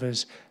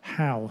father's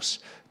house,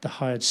 the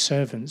hired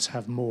servants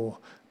have more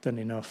than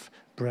enough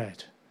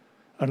bread.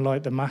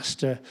 Unlike the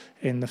master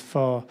in the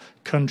far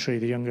country,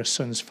 the younger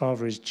son's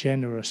father is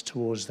generous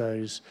towards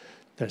those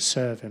that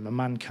serve him. A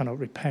man cannot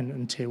repent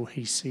until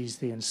he sees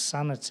the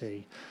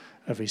insanity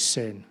of his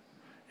sin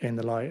in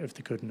the light of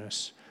the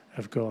goodness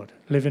of God.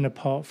 Living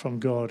apart from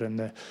God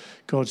and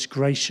God's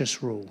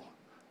gracious rule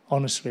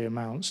honestly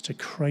amounts to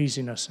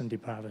craziness and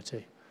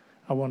depravity.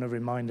 I want to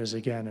remind us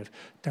again of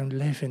don't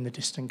live in the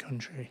distant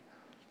country.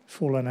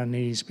 Fall on our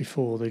knees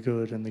before the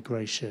good and the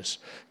gracious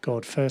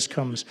God. First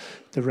comes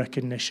the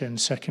recognition,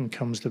 second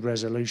comes the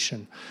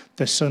resolution.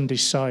 The son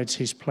decides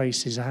his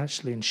place is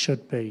actually and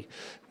should be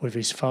with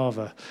his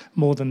father.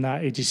 More than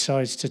that, he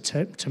decides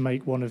to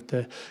make one of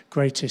the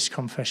greatest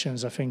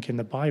confessions, I think, in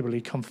the Bible.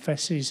 He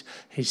confesses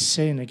his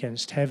sin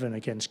against heaven,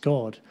 against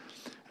God,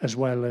 as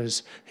well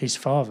as his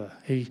father.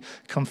 He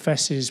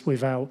confesses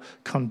without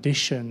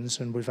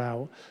conditions and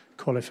without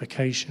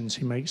qualifications.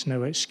 He makes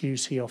no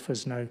excuse. He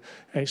offers no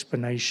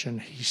explanation.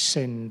 He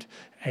sinned,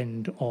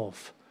 end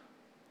of.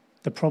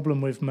 The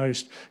problem with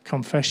most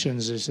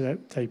confessions is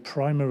that they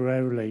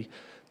primarily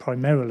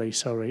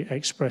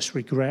express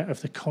regret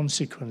of the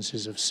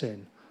consequences of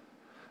sin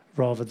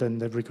rather than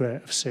the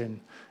regret of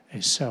sin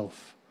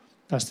itself.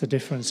 That's the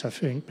difference, I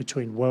think,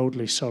 between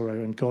worldly sorrow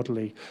and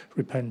godly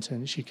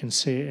repentance. You can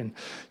see it in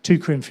 2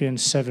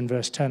 Corinthians 7,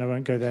 verse 10. I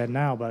won't go there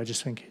now, but I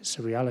just think it's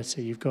a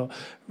reality. You've got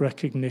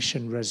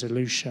recognition,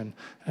 resolution,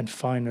 and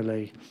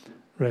finally,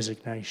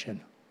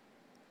 resignation.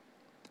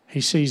 He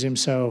sees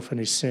himself and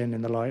his sin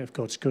in the light of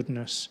God's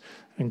goodness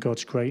and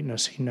God's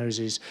greatness. He knows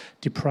his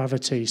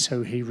depravity,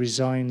 so he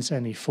resigns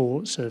any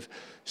thoughts of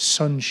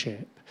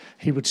sonship.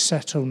 He would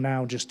settle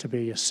now just to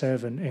be a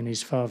servant in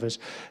his father's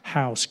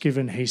house.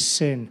 Given his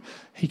sin,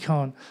 he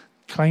can't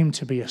claim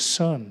to be a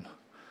son.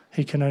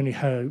 He can only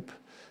hope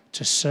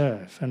to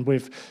serve. And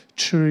with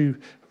true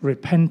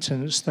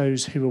repentance,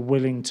 those who are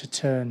willing to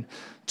turn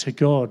to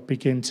God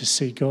begin to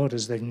see God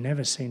as they've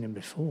never seen him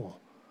before.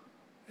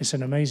 It's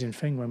an amazing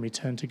thing when we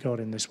turn to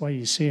God in this way.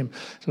 You see him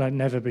like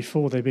never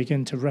before. They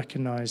begin to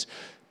recognize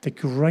the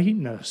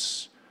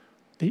greatness,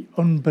 the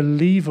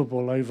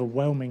unbelievable,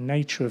 overwhelming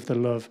nature of the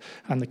love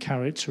and the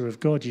character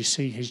of God. You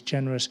see his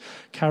generous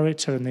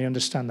character, and they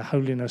understand the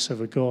holiness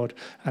of a God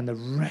and the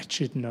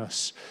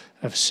wretchedness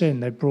of sin.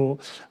 They're brought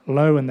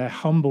low and they're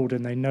humbled,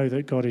 and they know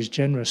that God is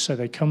generous, so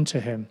they come to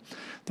him.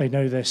 They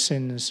know their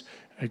sins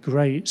are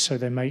great, so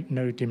they make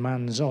no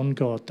demands on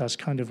God. That's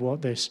kind of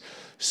what this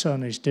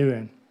son is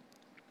doing.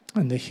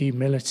 And the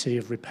humility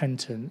of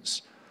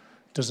repentance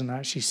doesn't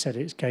actually set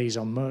its gaze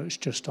on much,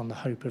 just on the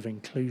hope of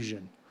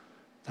inclusion,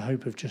 the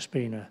hope of just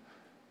being a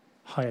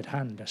hired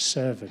hand, a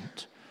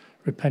servant.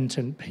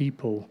 Repentant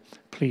people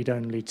plead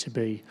only to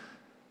be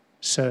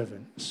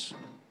servants,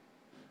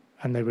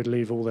 and they would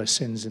leave all their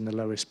sins in the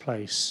lowest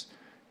place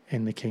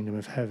in the kingdom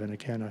of heaven.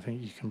 Again, I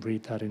think you can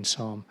read that in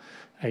Psalm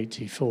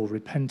 84.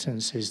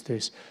 Repentance is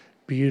this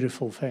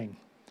beautiful thing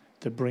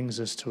that brings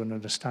us to an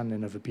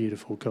understanding of a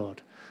beautiful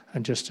God.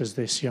 And just as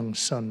this young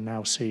son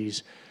now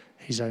sees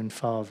his own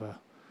father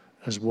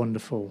as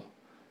wonderful,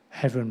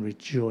 heaven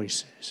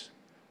rejoices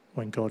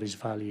when God is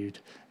valued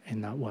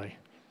in that way.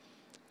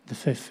 The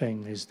fifth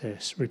thing is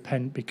this: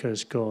 repent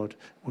because God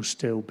will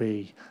still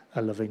be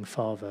a loving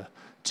father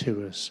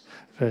to us.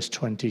 Verse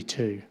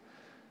 22,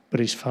 but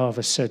his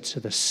father said to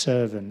the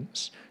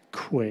servants,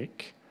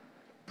 quick,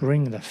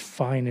 bring the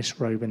finest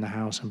robe in the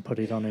house and put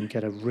it on him.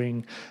 Get a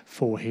ring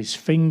for his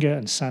finger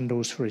and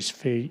sandals for his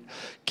feet.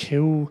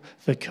 Kill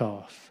the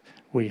calf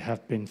we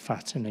have been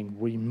fattening.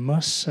 We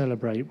must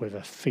celebrate with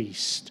a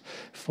feast,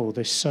 for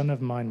this son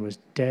of mine was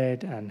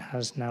dead and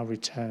has now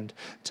returned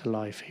to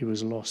life. He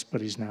was lost,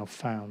 but is now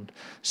found.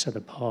 So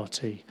the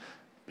party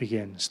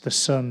begins. The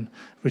son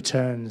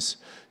returns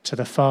to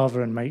the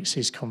father and makes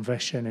his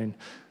confession in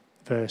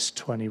verse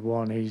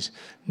 21. He's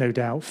no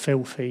doubt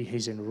filthy.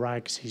 He's in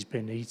rags. He's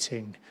been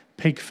eating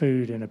pig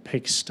food in a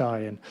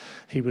pigsty, and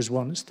he was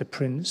once the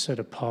prince at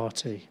a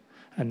party,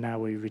 and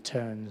now he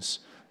returns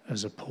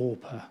as a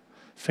pauper,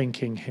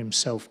 thinking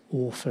himself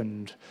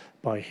orphaned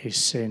by his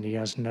sin. He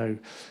has no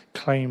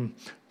claim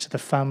to the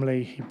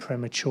family. He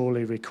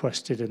prematurely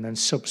requested and then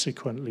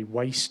subsequently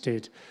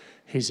wasted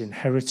his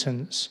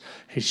inheritance,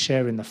 his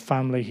share in the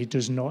family. He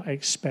does not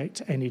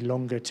expect any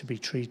longer to be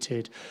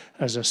treated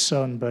as a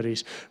son, but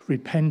his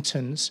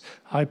repentance,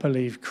 I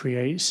believe,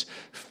 creates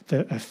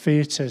a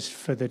theatre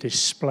for the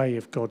display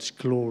of God's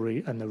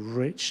glory and the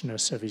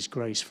richness of his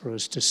grace for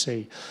us to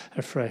see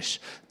afresh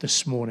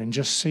this morning.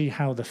 Just see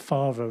how the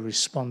Father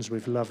responds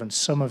with love. And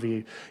some of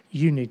you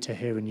need to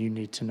hear and you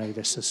need to know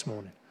this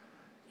morning.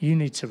 You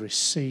need to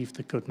receive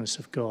the goodness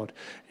of God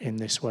in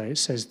this way. It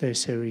says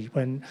this here: he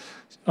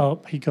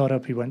got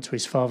up, he went to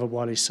his father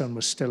while his son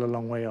was still a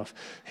long way off.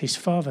 His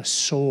father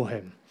saw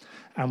him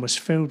and was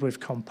filled with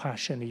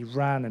compassion. He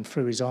ran and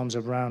threw his arms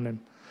around him,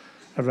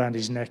 around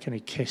his neck, and he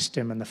kissed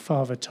him. And the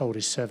father told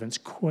his servants,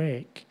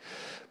 quick,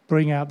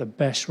 bring out the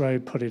best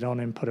robe, put it on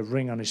him, put a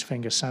ring on his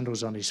finger,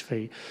 sandals on his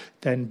feet.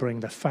 Then bring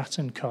the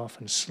fattened calf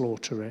and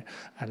slaughter it,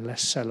 and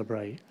let's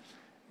celebrate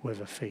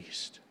with a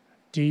feast.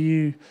 Do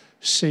you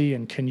see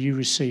and can you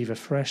receive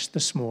afresh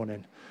this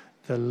morning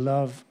the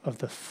love of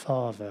the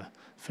Father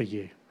for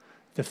you?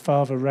 The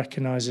Father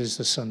recognizes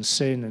the Son's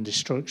sin and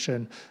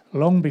destruction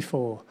long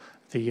before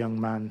the young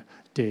man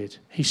did.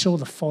 He saw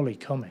the folly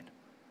coming.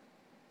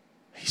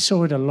 He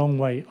saw it a long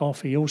way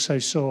off. He also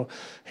saw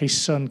his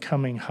son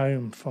coming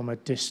home from a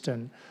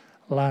distant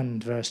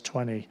land, verse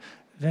 20.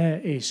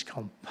 There is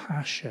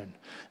compassion.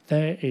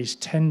 There is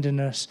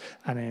tenderness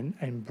and an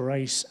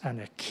embrace and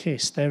a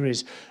kiss. There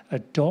is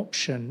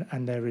adoption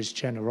and there is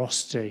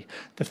generosity.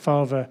 The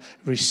Father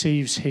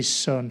receives his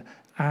son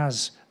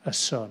as a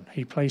son.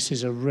 He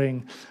places a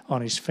ring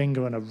on his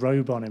finger and a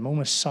robe on him,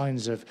 almost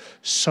signs of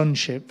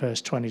sonship,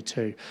 verse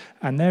 22.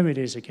 And there it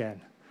is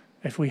again.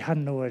 If we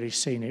hadn't already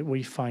seen it,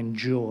 we find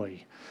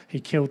joy. He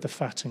killed the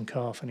fattened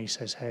calf and he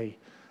says, hey,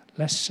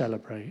 let's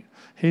celebrate.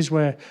 Here's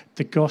where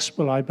the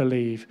gospel, I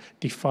believe,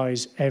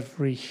 defies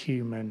every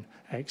human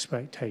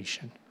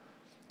expectation.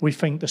 We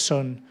think the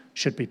son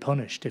should be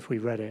punished if we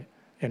read it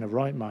in a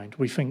right mind.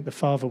 We think the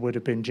father would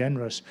have been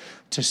generous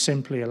to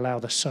simply allow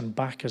the son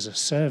back as a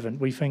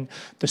servant. We think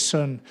the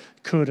son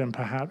could and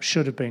perhaps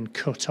should have been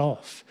cut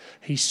off.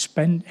 He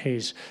spent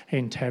his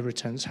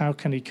inheritance. How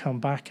can he come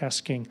back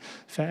asking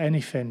for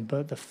anything?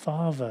 But the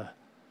father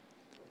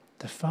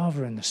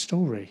in the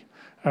story,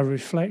 a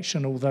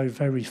reflection, although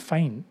very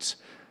faint,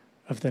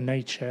 of the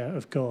nature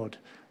of God,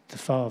 the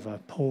Father,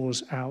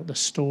 pours out the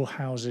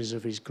storehouses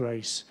of his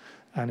grace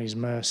and his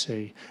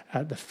mercy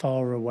at the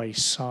faraway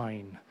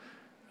sign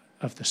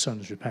of the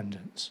Son's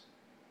repentance.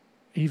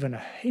 Even a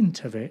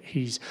hint of it,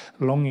 he's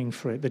longing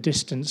for it. The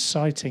distant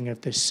sighting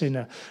of this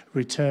sinner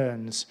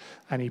returns,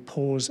 and he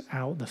pours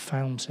out the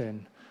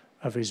fountain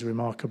of his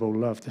remarkable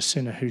love. The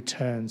sinner who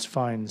turns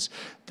finds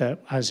that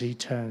as he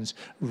turns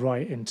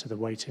right into the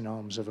waiting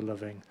arms of a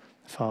loving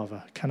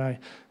Father. Can I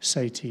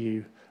say to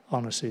you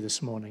honestly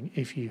this morning,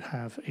 if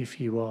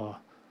you are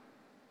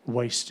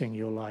wasting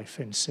your life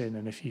in sin,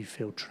 and if you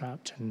feel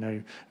trapped and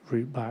no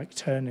route back,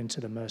 turn into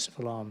the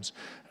merciful arms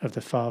of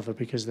the Father,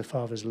 because the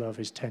Father's love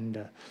is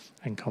tender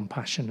and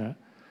compassionate,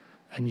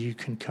 and you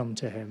can come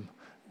to him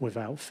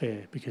without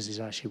fear, because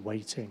he's actually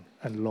waiting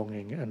and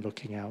longing and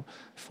looking out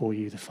for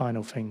you. The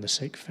final thing, the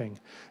sixth thing,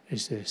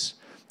 is this: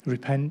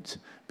 repent,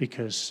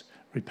 because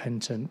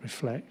repentant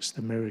reflects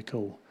the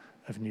miracle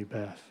of new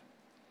birth.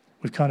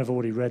 We've kind of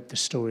already read the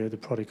story of the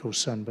prodigal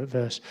son, but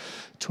verse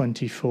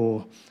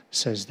 24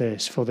 says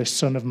this: "For this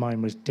son of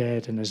mine was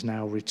dead and has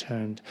now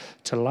returned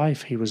to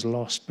life. He was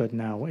lost, but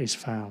now is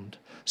found."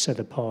 So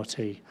the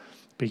party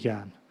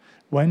began.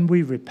 When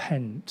we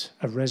repent,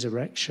 a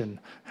resurrection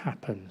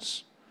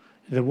happens.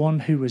 The one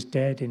who was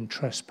dead in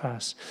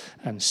trespass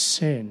and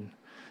sin,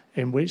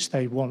 in which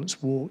they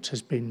once walked,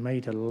 has been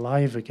made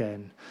alive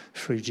again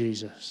through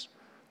Jesus.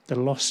 The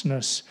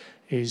lostness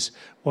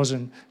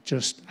wasn't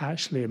just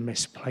actually a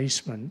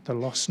misplacement. The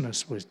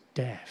lostness was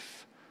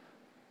death.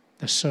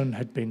 The Son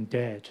had been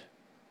dead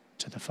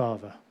to the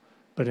Father,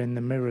 but in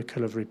the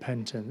miracle of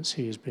repentance,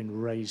 he has been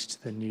raised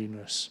to the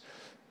newness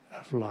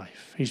of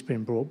life. He's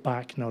been brought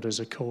back not as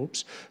a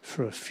corpse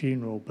for a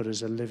funeral, but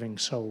as a living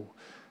soul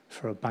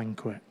for a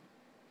banquet.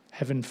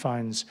 Heaven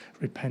finds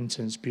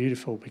repentance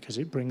beautiful because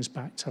it brings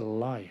back to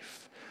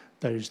life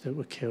those that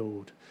were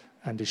killed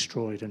and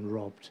destroyed and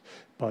robbed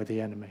by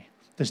the enemy.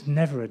 There's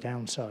never a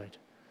downside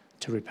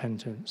to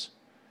repentance.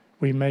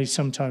 We may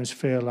sometimes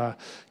feel our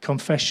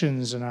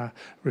confessions and our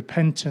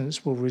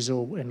repentance will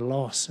result in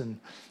loss and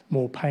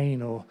more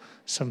pain or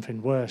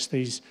something worse.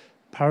 These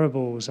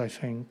parables, I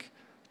think,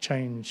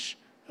 change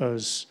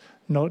us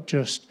not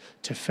just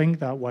to think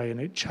that way, and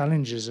it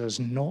challenges us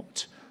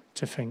not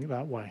to think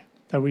that way.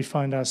 That we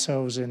find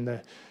ourselves in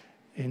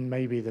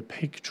maybe the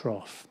pig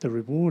trough, the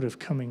reward of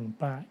coming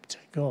back to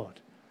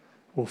God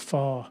will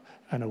far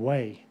and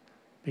away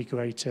be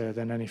greater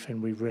than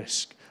anything we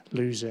risk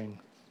losing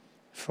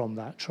from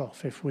that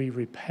trough. If we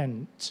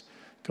repent,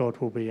 God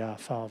will be our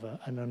Father,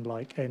 and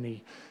unlike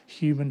any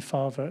human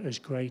father, as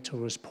great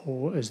or as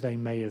poor as they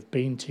may have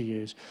been to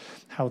you,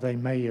 how they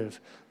may have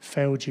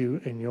failed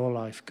you in your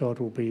life, God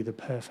will be the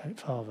perfect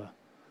Father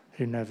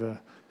who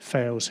never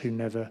fails, who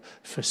never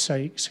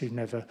forsakes, who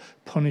never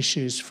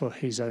punishes for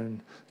his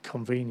own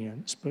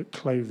convenience, but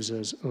clothes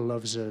us,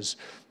 loves us,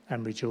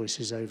 and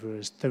rejoices over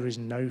us. There is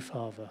no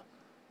Father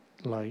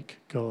like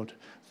God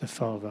the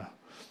Father.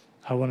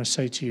 I want to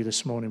say to you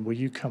this morning, will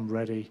you come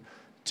ready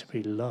to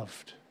be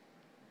loved?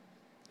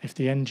 If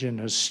the engine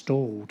has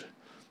stalled,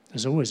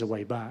 there's always a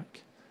way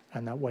back,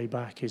 and that way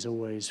back is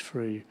always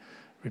through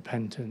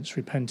repentance.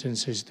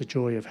 Repentance is the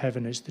joy of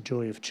heaven, it's the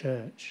joy of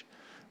church,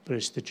 but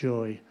it's the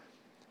joy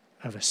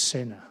of a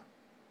sinner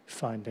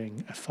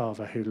finding a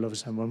Father who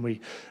loves them. When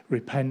we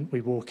repent,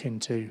 we walk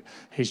into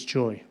his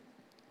joy.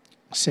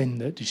 Sin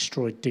that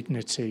destroyed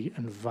dignity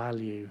and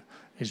value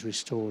is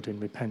restored in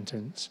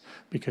repentance,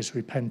 because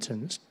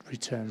repentance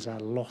returns our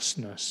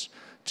lostness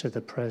to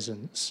the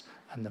presence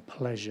and the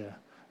pleasure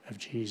of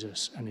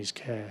Jesus and his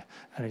care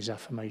and his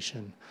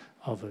affirmation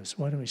of us.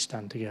 Why don't we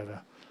stand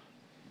together?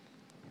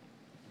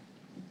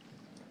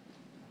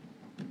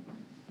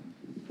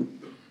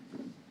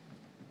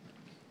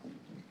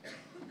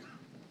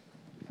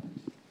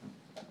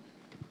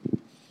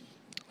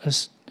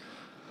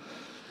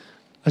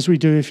 As we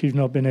do, if you've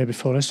not been here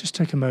before, let's just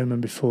take a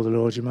moment before the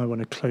Lord. You might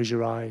want to close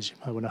your eyes. You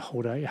might want to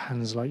hold out your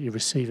hands like you're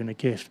receiving a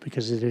gift,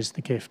 because it is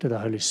the gift of the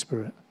Holy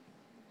Spirit.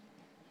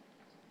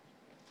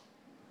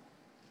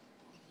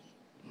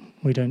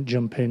 We don't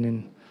jump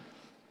in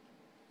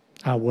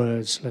our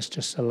words. Let's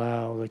just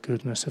allow the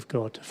goodness of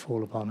God to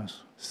fall upon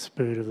us. The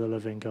Spirit of the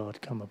living God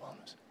come upon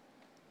us.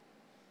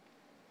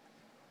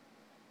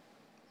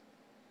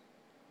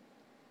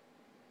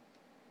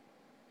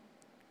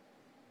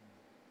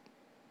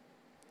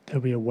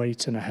 There'll be a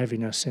weight and a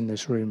heaviness in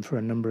this room for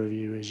a number of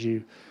you as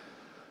you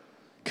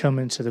come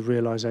into the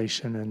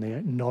realization and the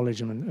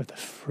acknowledgement of the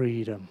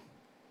freedom,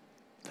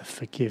 the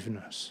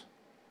forgiveness,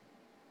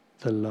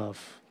 the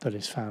love that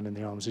is found in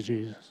the arms of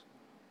Jesus.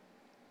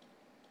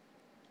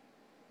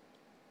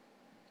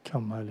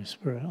 Come, Holy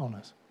Spirit, on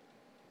us.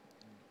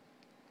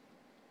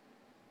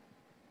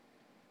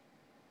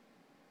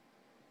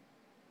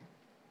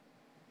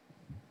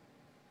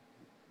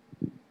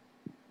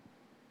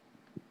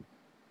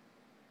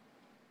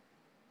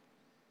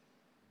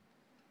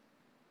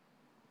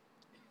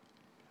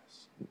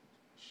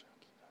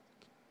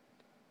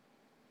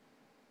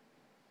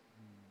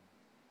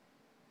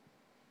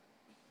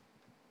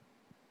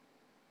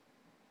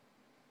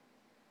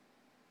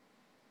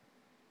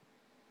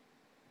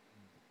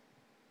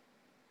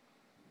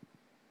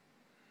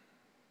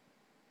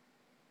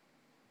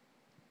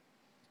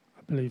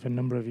 I believe a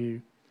number of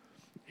you,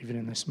 even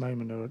in this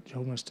moment, are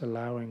almost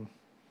allowing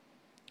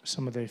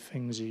some of the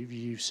things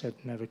you said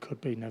never could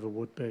be, never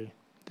would be,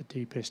 the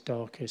deepest,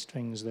 darkest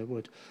things that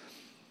would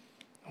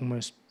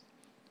almost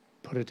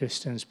put a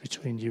distance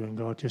between you and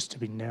God, just to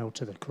be nailed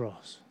to the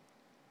cross.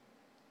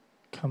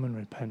 Come and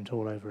repent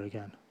all over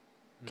again.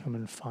 Come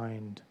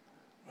and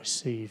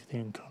receive the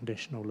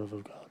unconditional love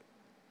of God.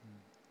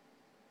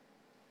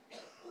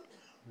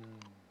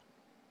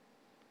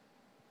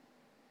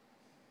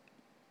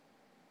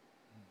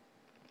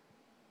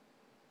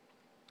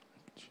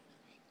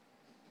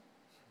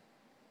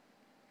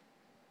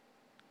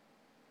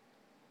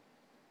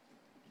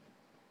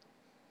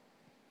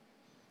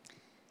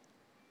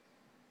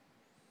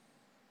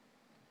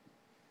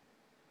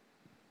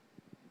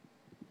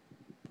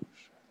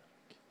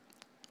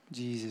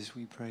 Jesus,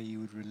 we pray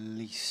you would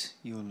release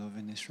your love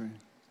in this room.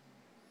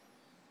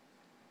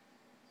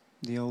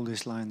 The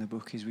oldest line in the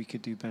book is we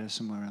could do better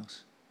somewhere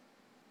else.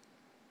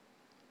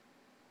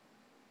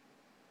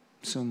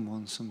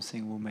 Someone,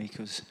 something will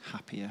make us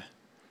happier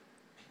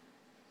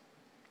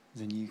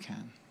than you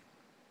can.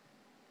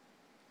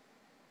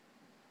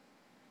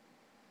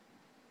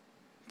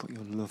 But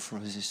your love for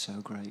us is so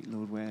great,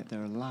 Lord, where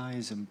there are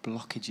lies and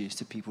blockages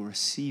to people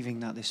receiving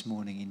that this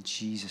morning, in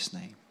Jesus'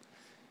 name,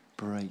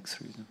 break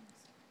through them.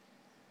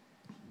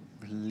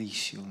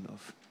 Release your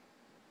love.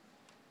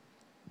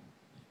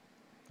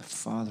 The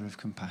Father of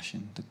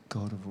compassion, the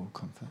God of all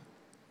comfort.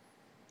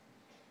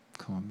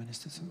 Come on,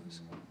 minister to us.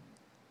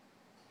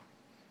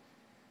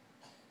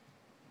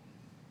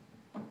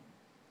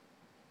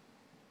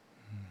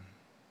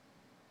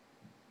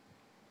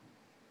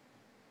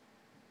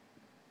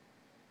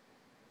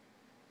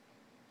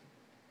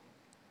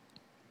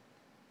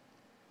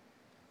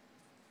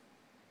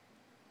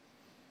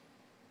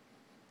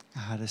 I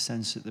had a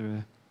sense that there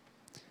are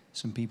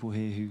some people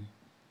here who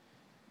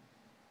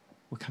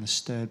were kind of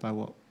stirred by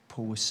what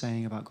Paul was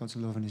saying about God's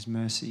love and his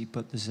mercy,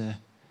 but there's a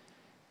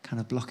kind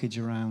of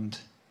blockage around,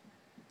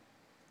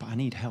 but I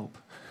need help.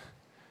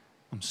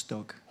 I'm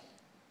stuck.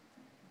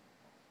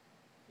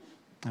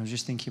 I was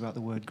just thinking about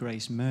the word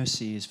grace.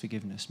 Mercy is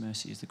forgiveness.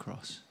 Mercy is the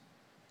cross.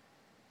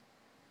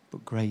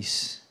 But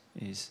grace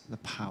is the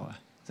power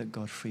that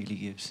God freely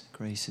gives.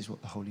 Grace is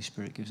what the Holy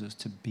Spirit gives us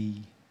to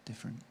be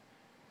different.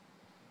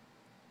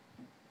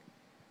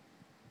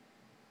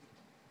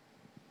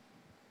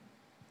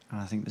 And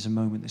I think there's a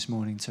moment this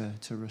morning to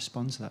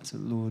respond to that, to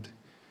the Lord.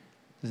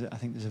 I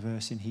think there's a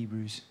verse in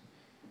Hebrews.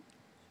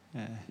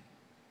 Let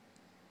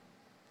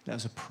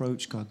us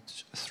approach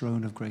God's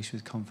throne of grace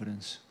with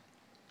confidence,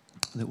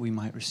 that we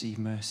might receive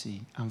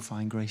mercy and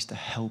find grace to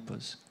help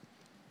us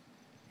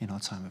in our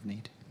time of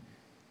need.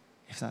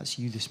 If that's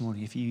you this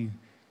morning, if you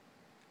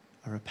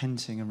are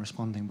repenting and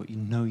responding, but you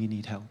know you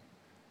need help,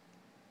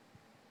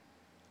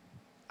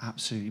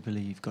 absolutely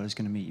believe God is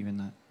going to meet you in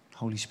that.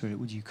 Holy Spirit,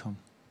 would you come?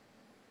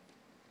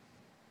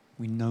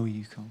 We know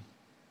you come.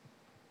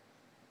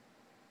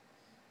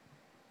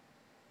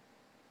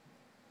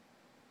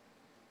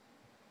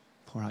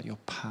 Pour out your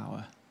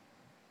power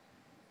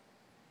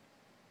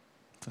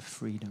for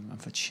freedom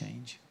and for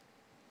change.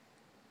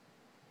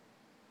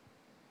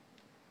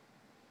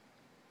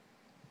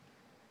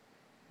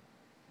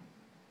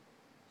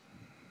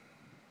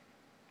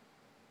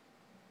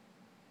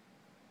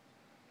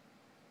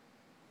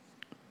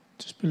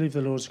 Just believe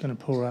the Lord's going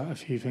to pour out a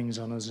few things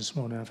on us this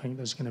morning. I think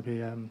there's going to be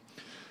a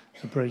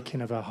breaking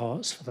of our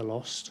hearts for the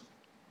lost.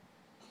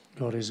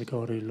 God is a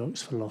God who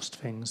looks for lost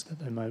things that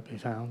they might be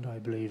found. I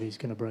believe he's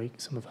going to break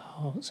some of our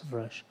hearts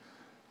afresh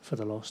for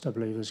the lost. I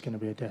believe there's going to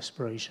be a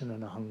desperation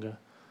and a hunger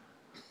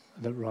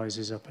that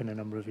rises up in a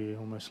number of you,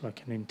 almost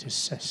like an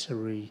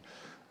intercessory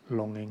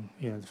longing.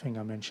 You know, the thing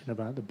I mentioned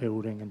about the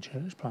building and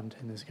church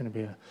planting, there's going to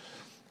be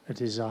a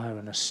desire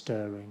and a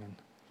stirring. And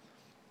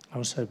I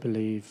also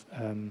believe,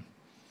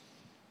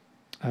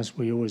 as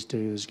we always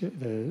do,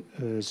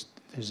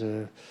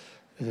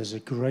 there's a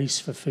grace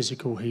for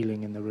physical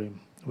healing in the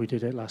room. We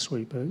did it last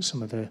week, but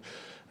some of the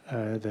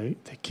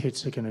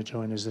kids are going to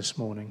join us this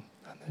morning.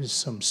 And there's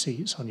some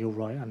seats on your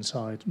right-hand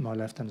side, my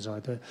left-hand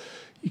side, that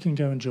you can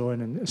go and join,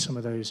 and some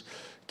of those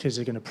kids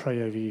are going to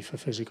pray over you for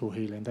physical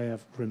healing. They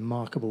have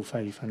remarkable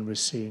faith and we're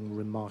seeing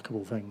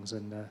remarkable things.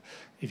 And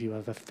if you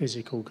have a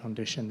physical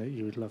condition that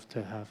you would love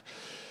to have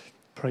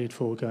prayed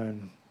for, go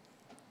and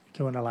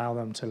allow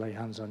them to lay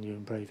hands on you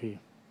and pray for you.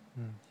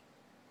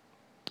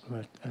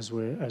 As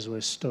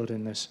we're stood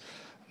in this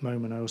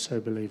moment, I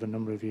also believe a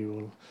number of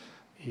you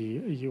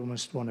you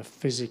almost want to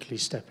physically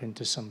step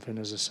into something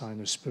as a sign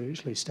of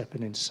spiritually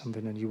stepping into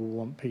something, and you will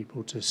want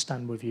people to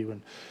stand with you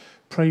and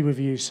pray with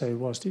you. So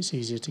whilst it's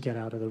easier to get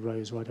out of the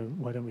rows, why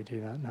don't we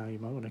do that now? You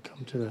might want to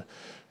come to the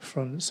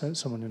front so that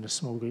someone in a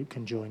small group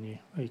can join you.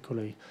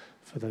 Equally,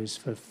 for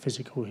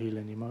physical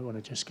healing, you might want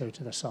to just go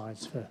to the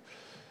sides for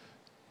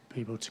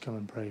people to come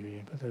and pray with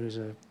you. But there's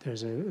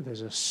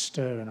a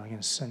stir, and I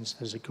can sense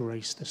there's a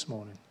grace this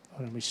morning.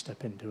 Why don't we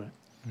step into it?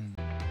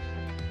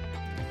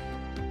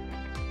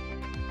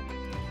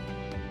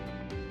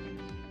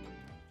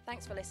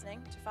 Thanks for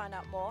listening. To find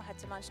out more, head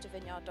to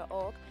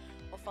manchestervineyard.org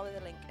or follow the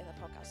link in the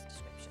podcast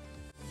description.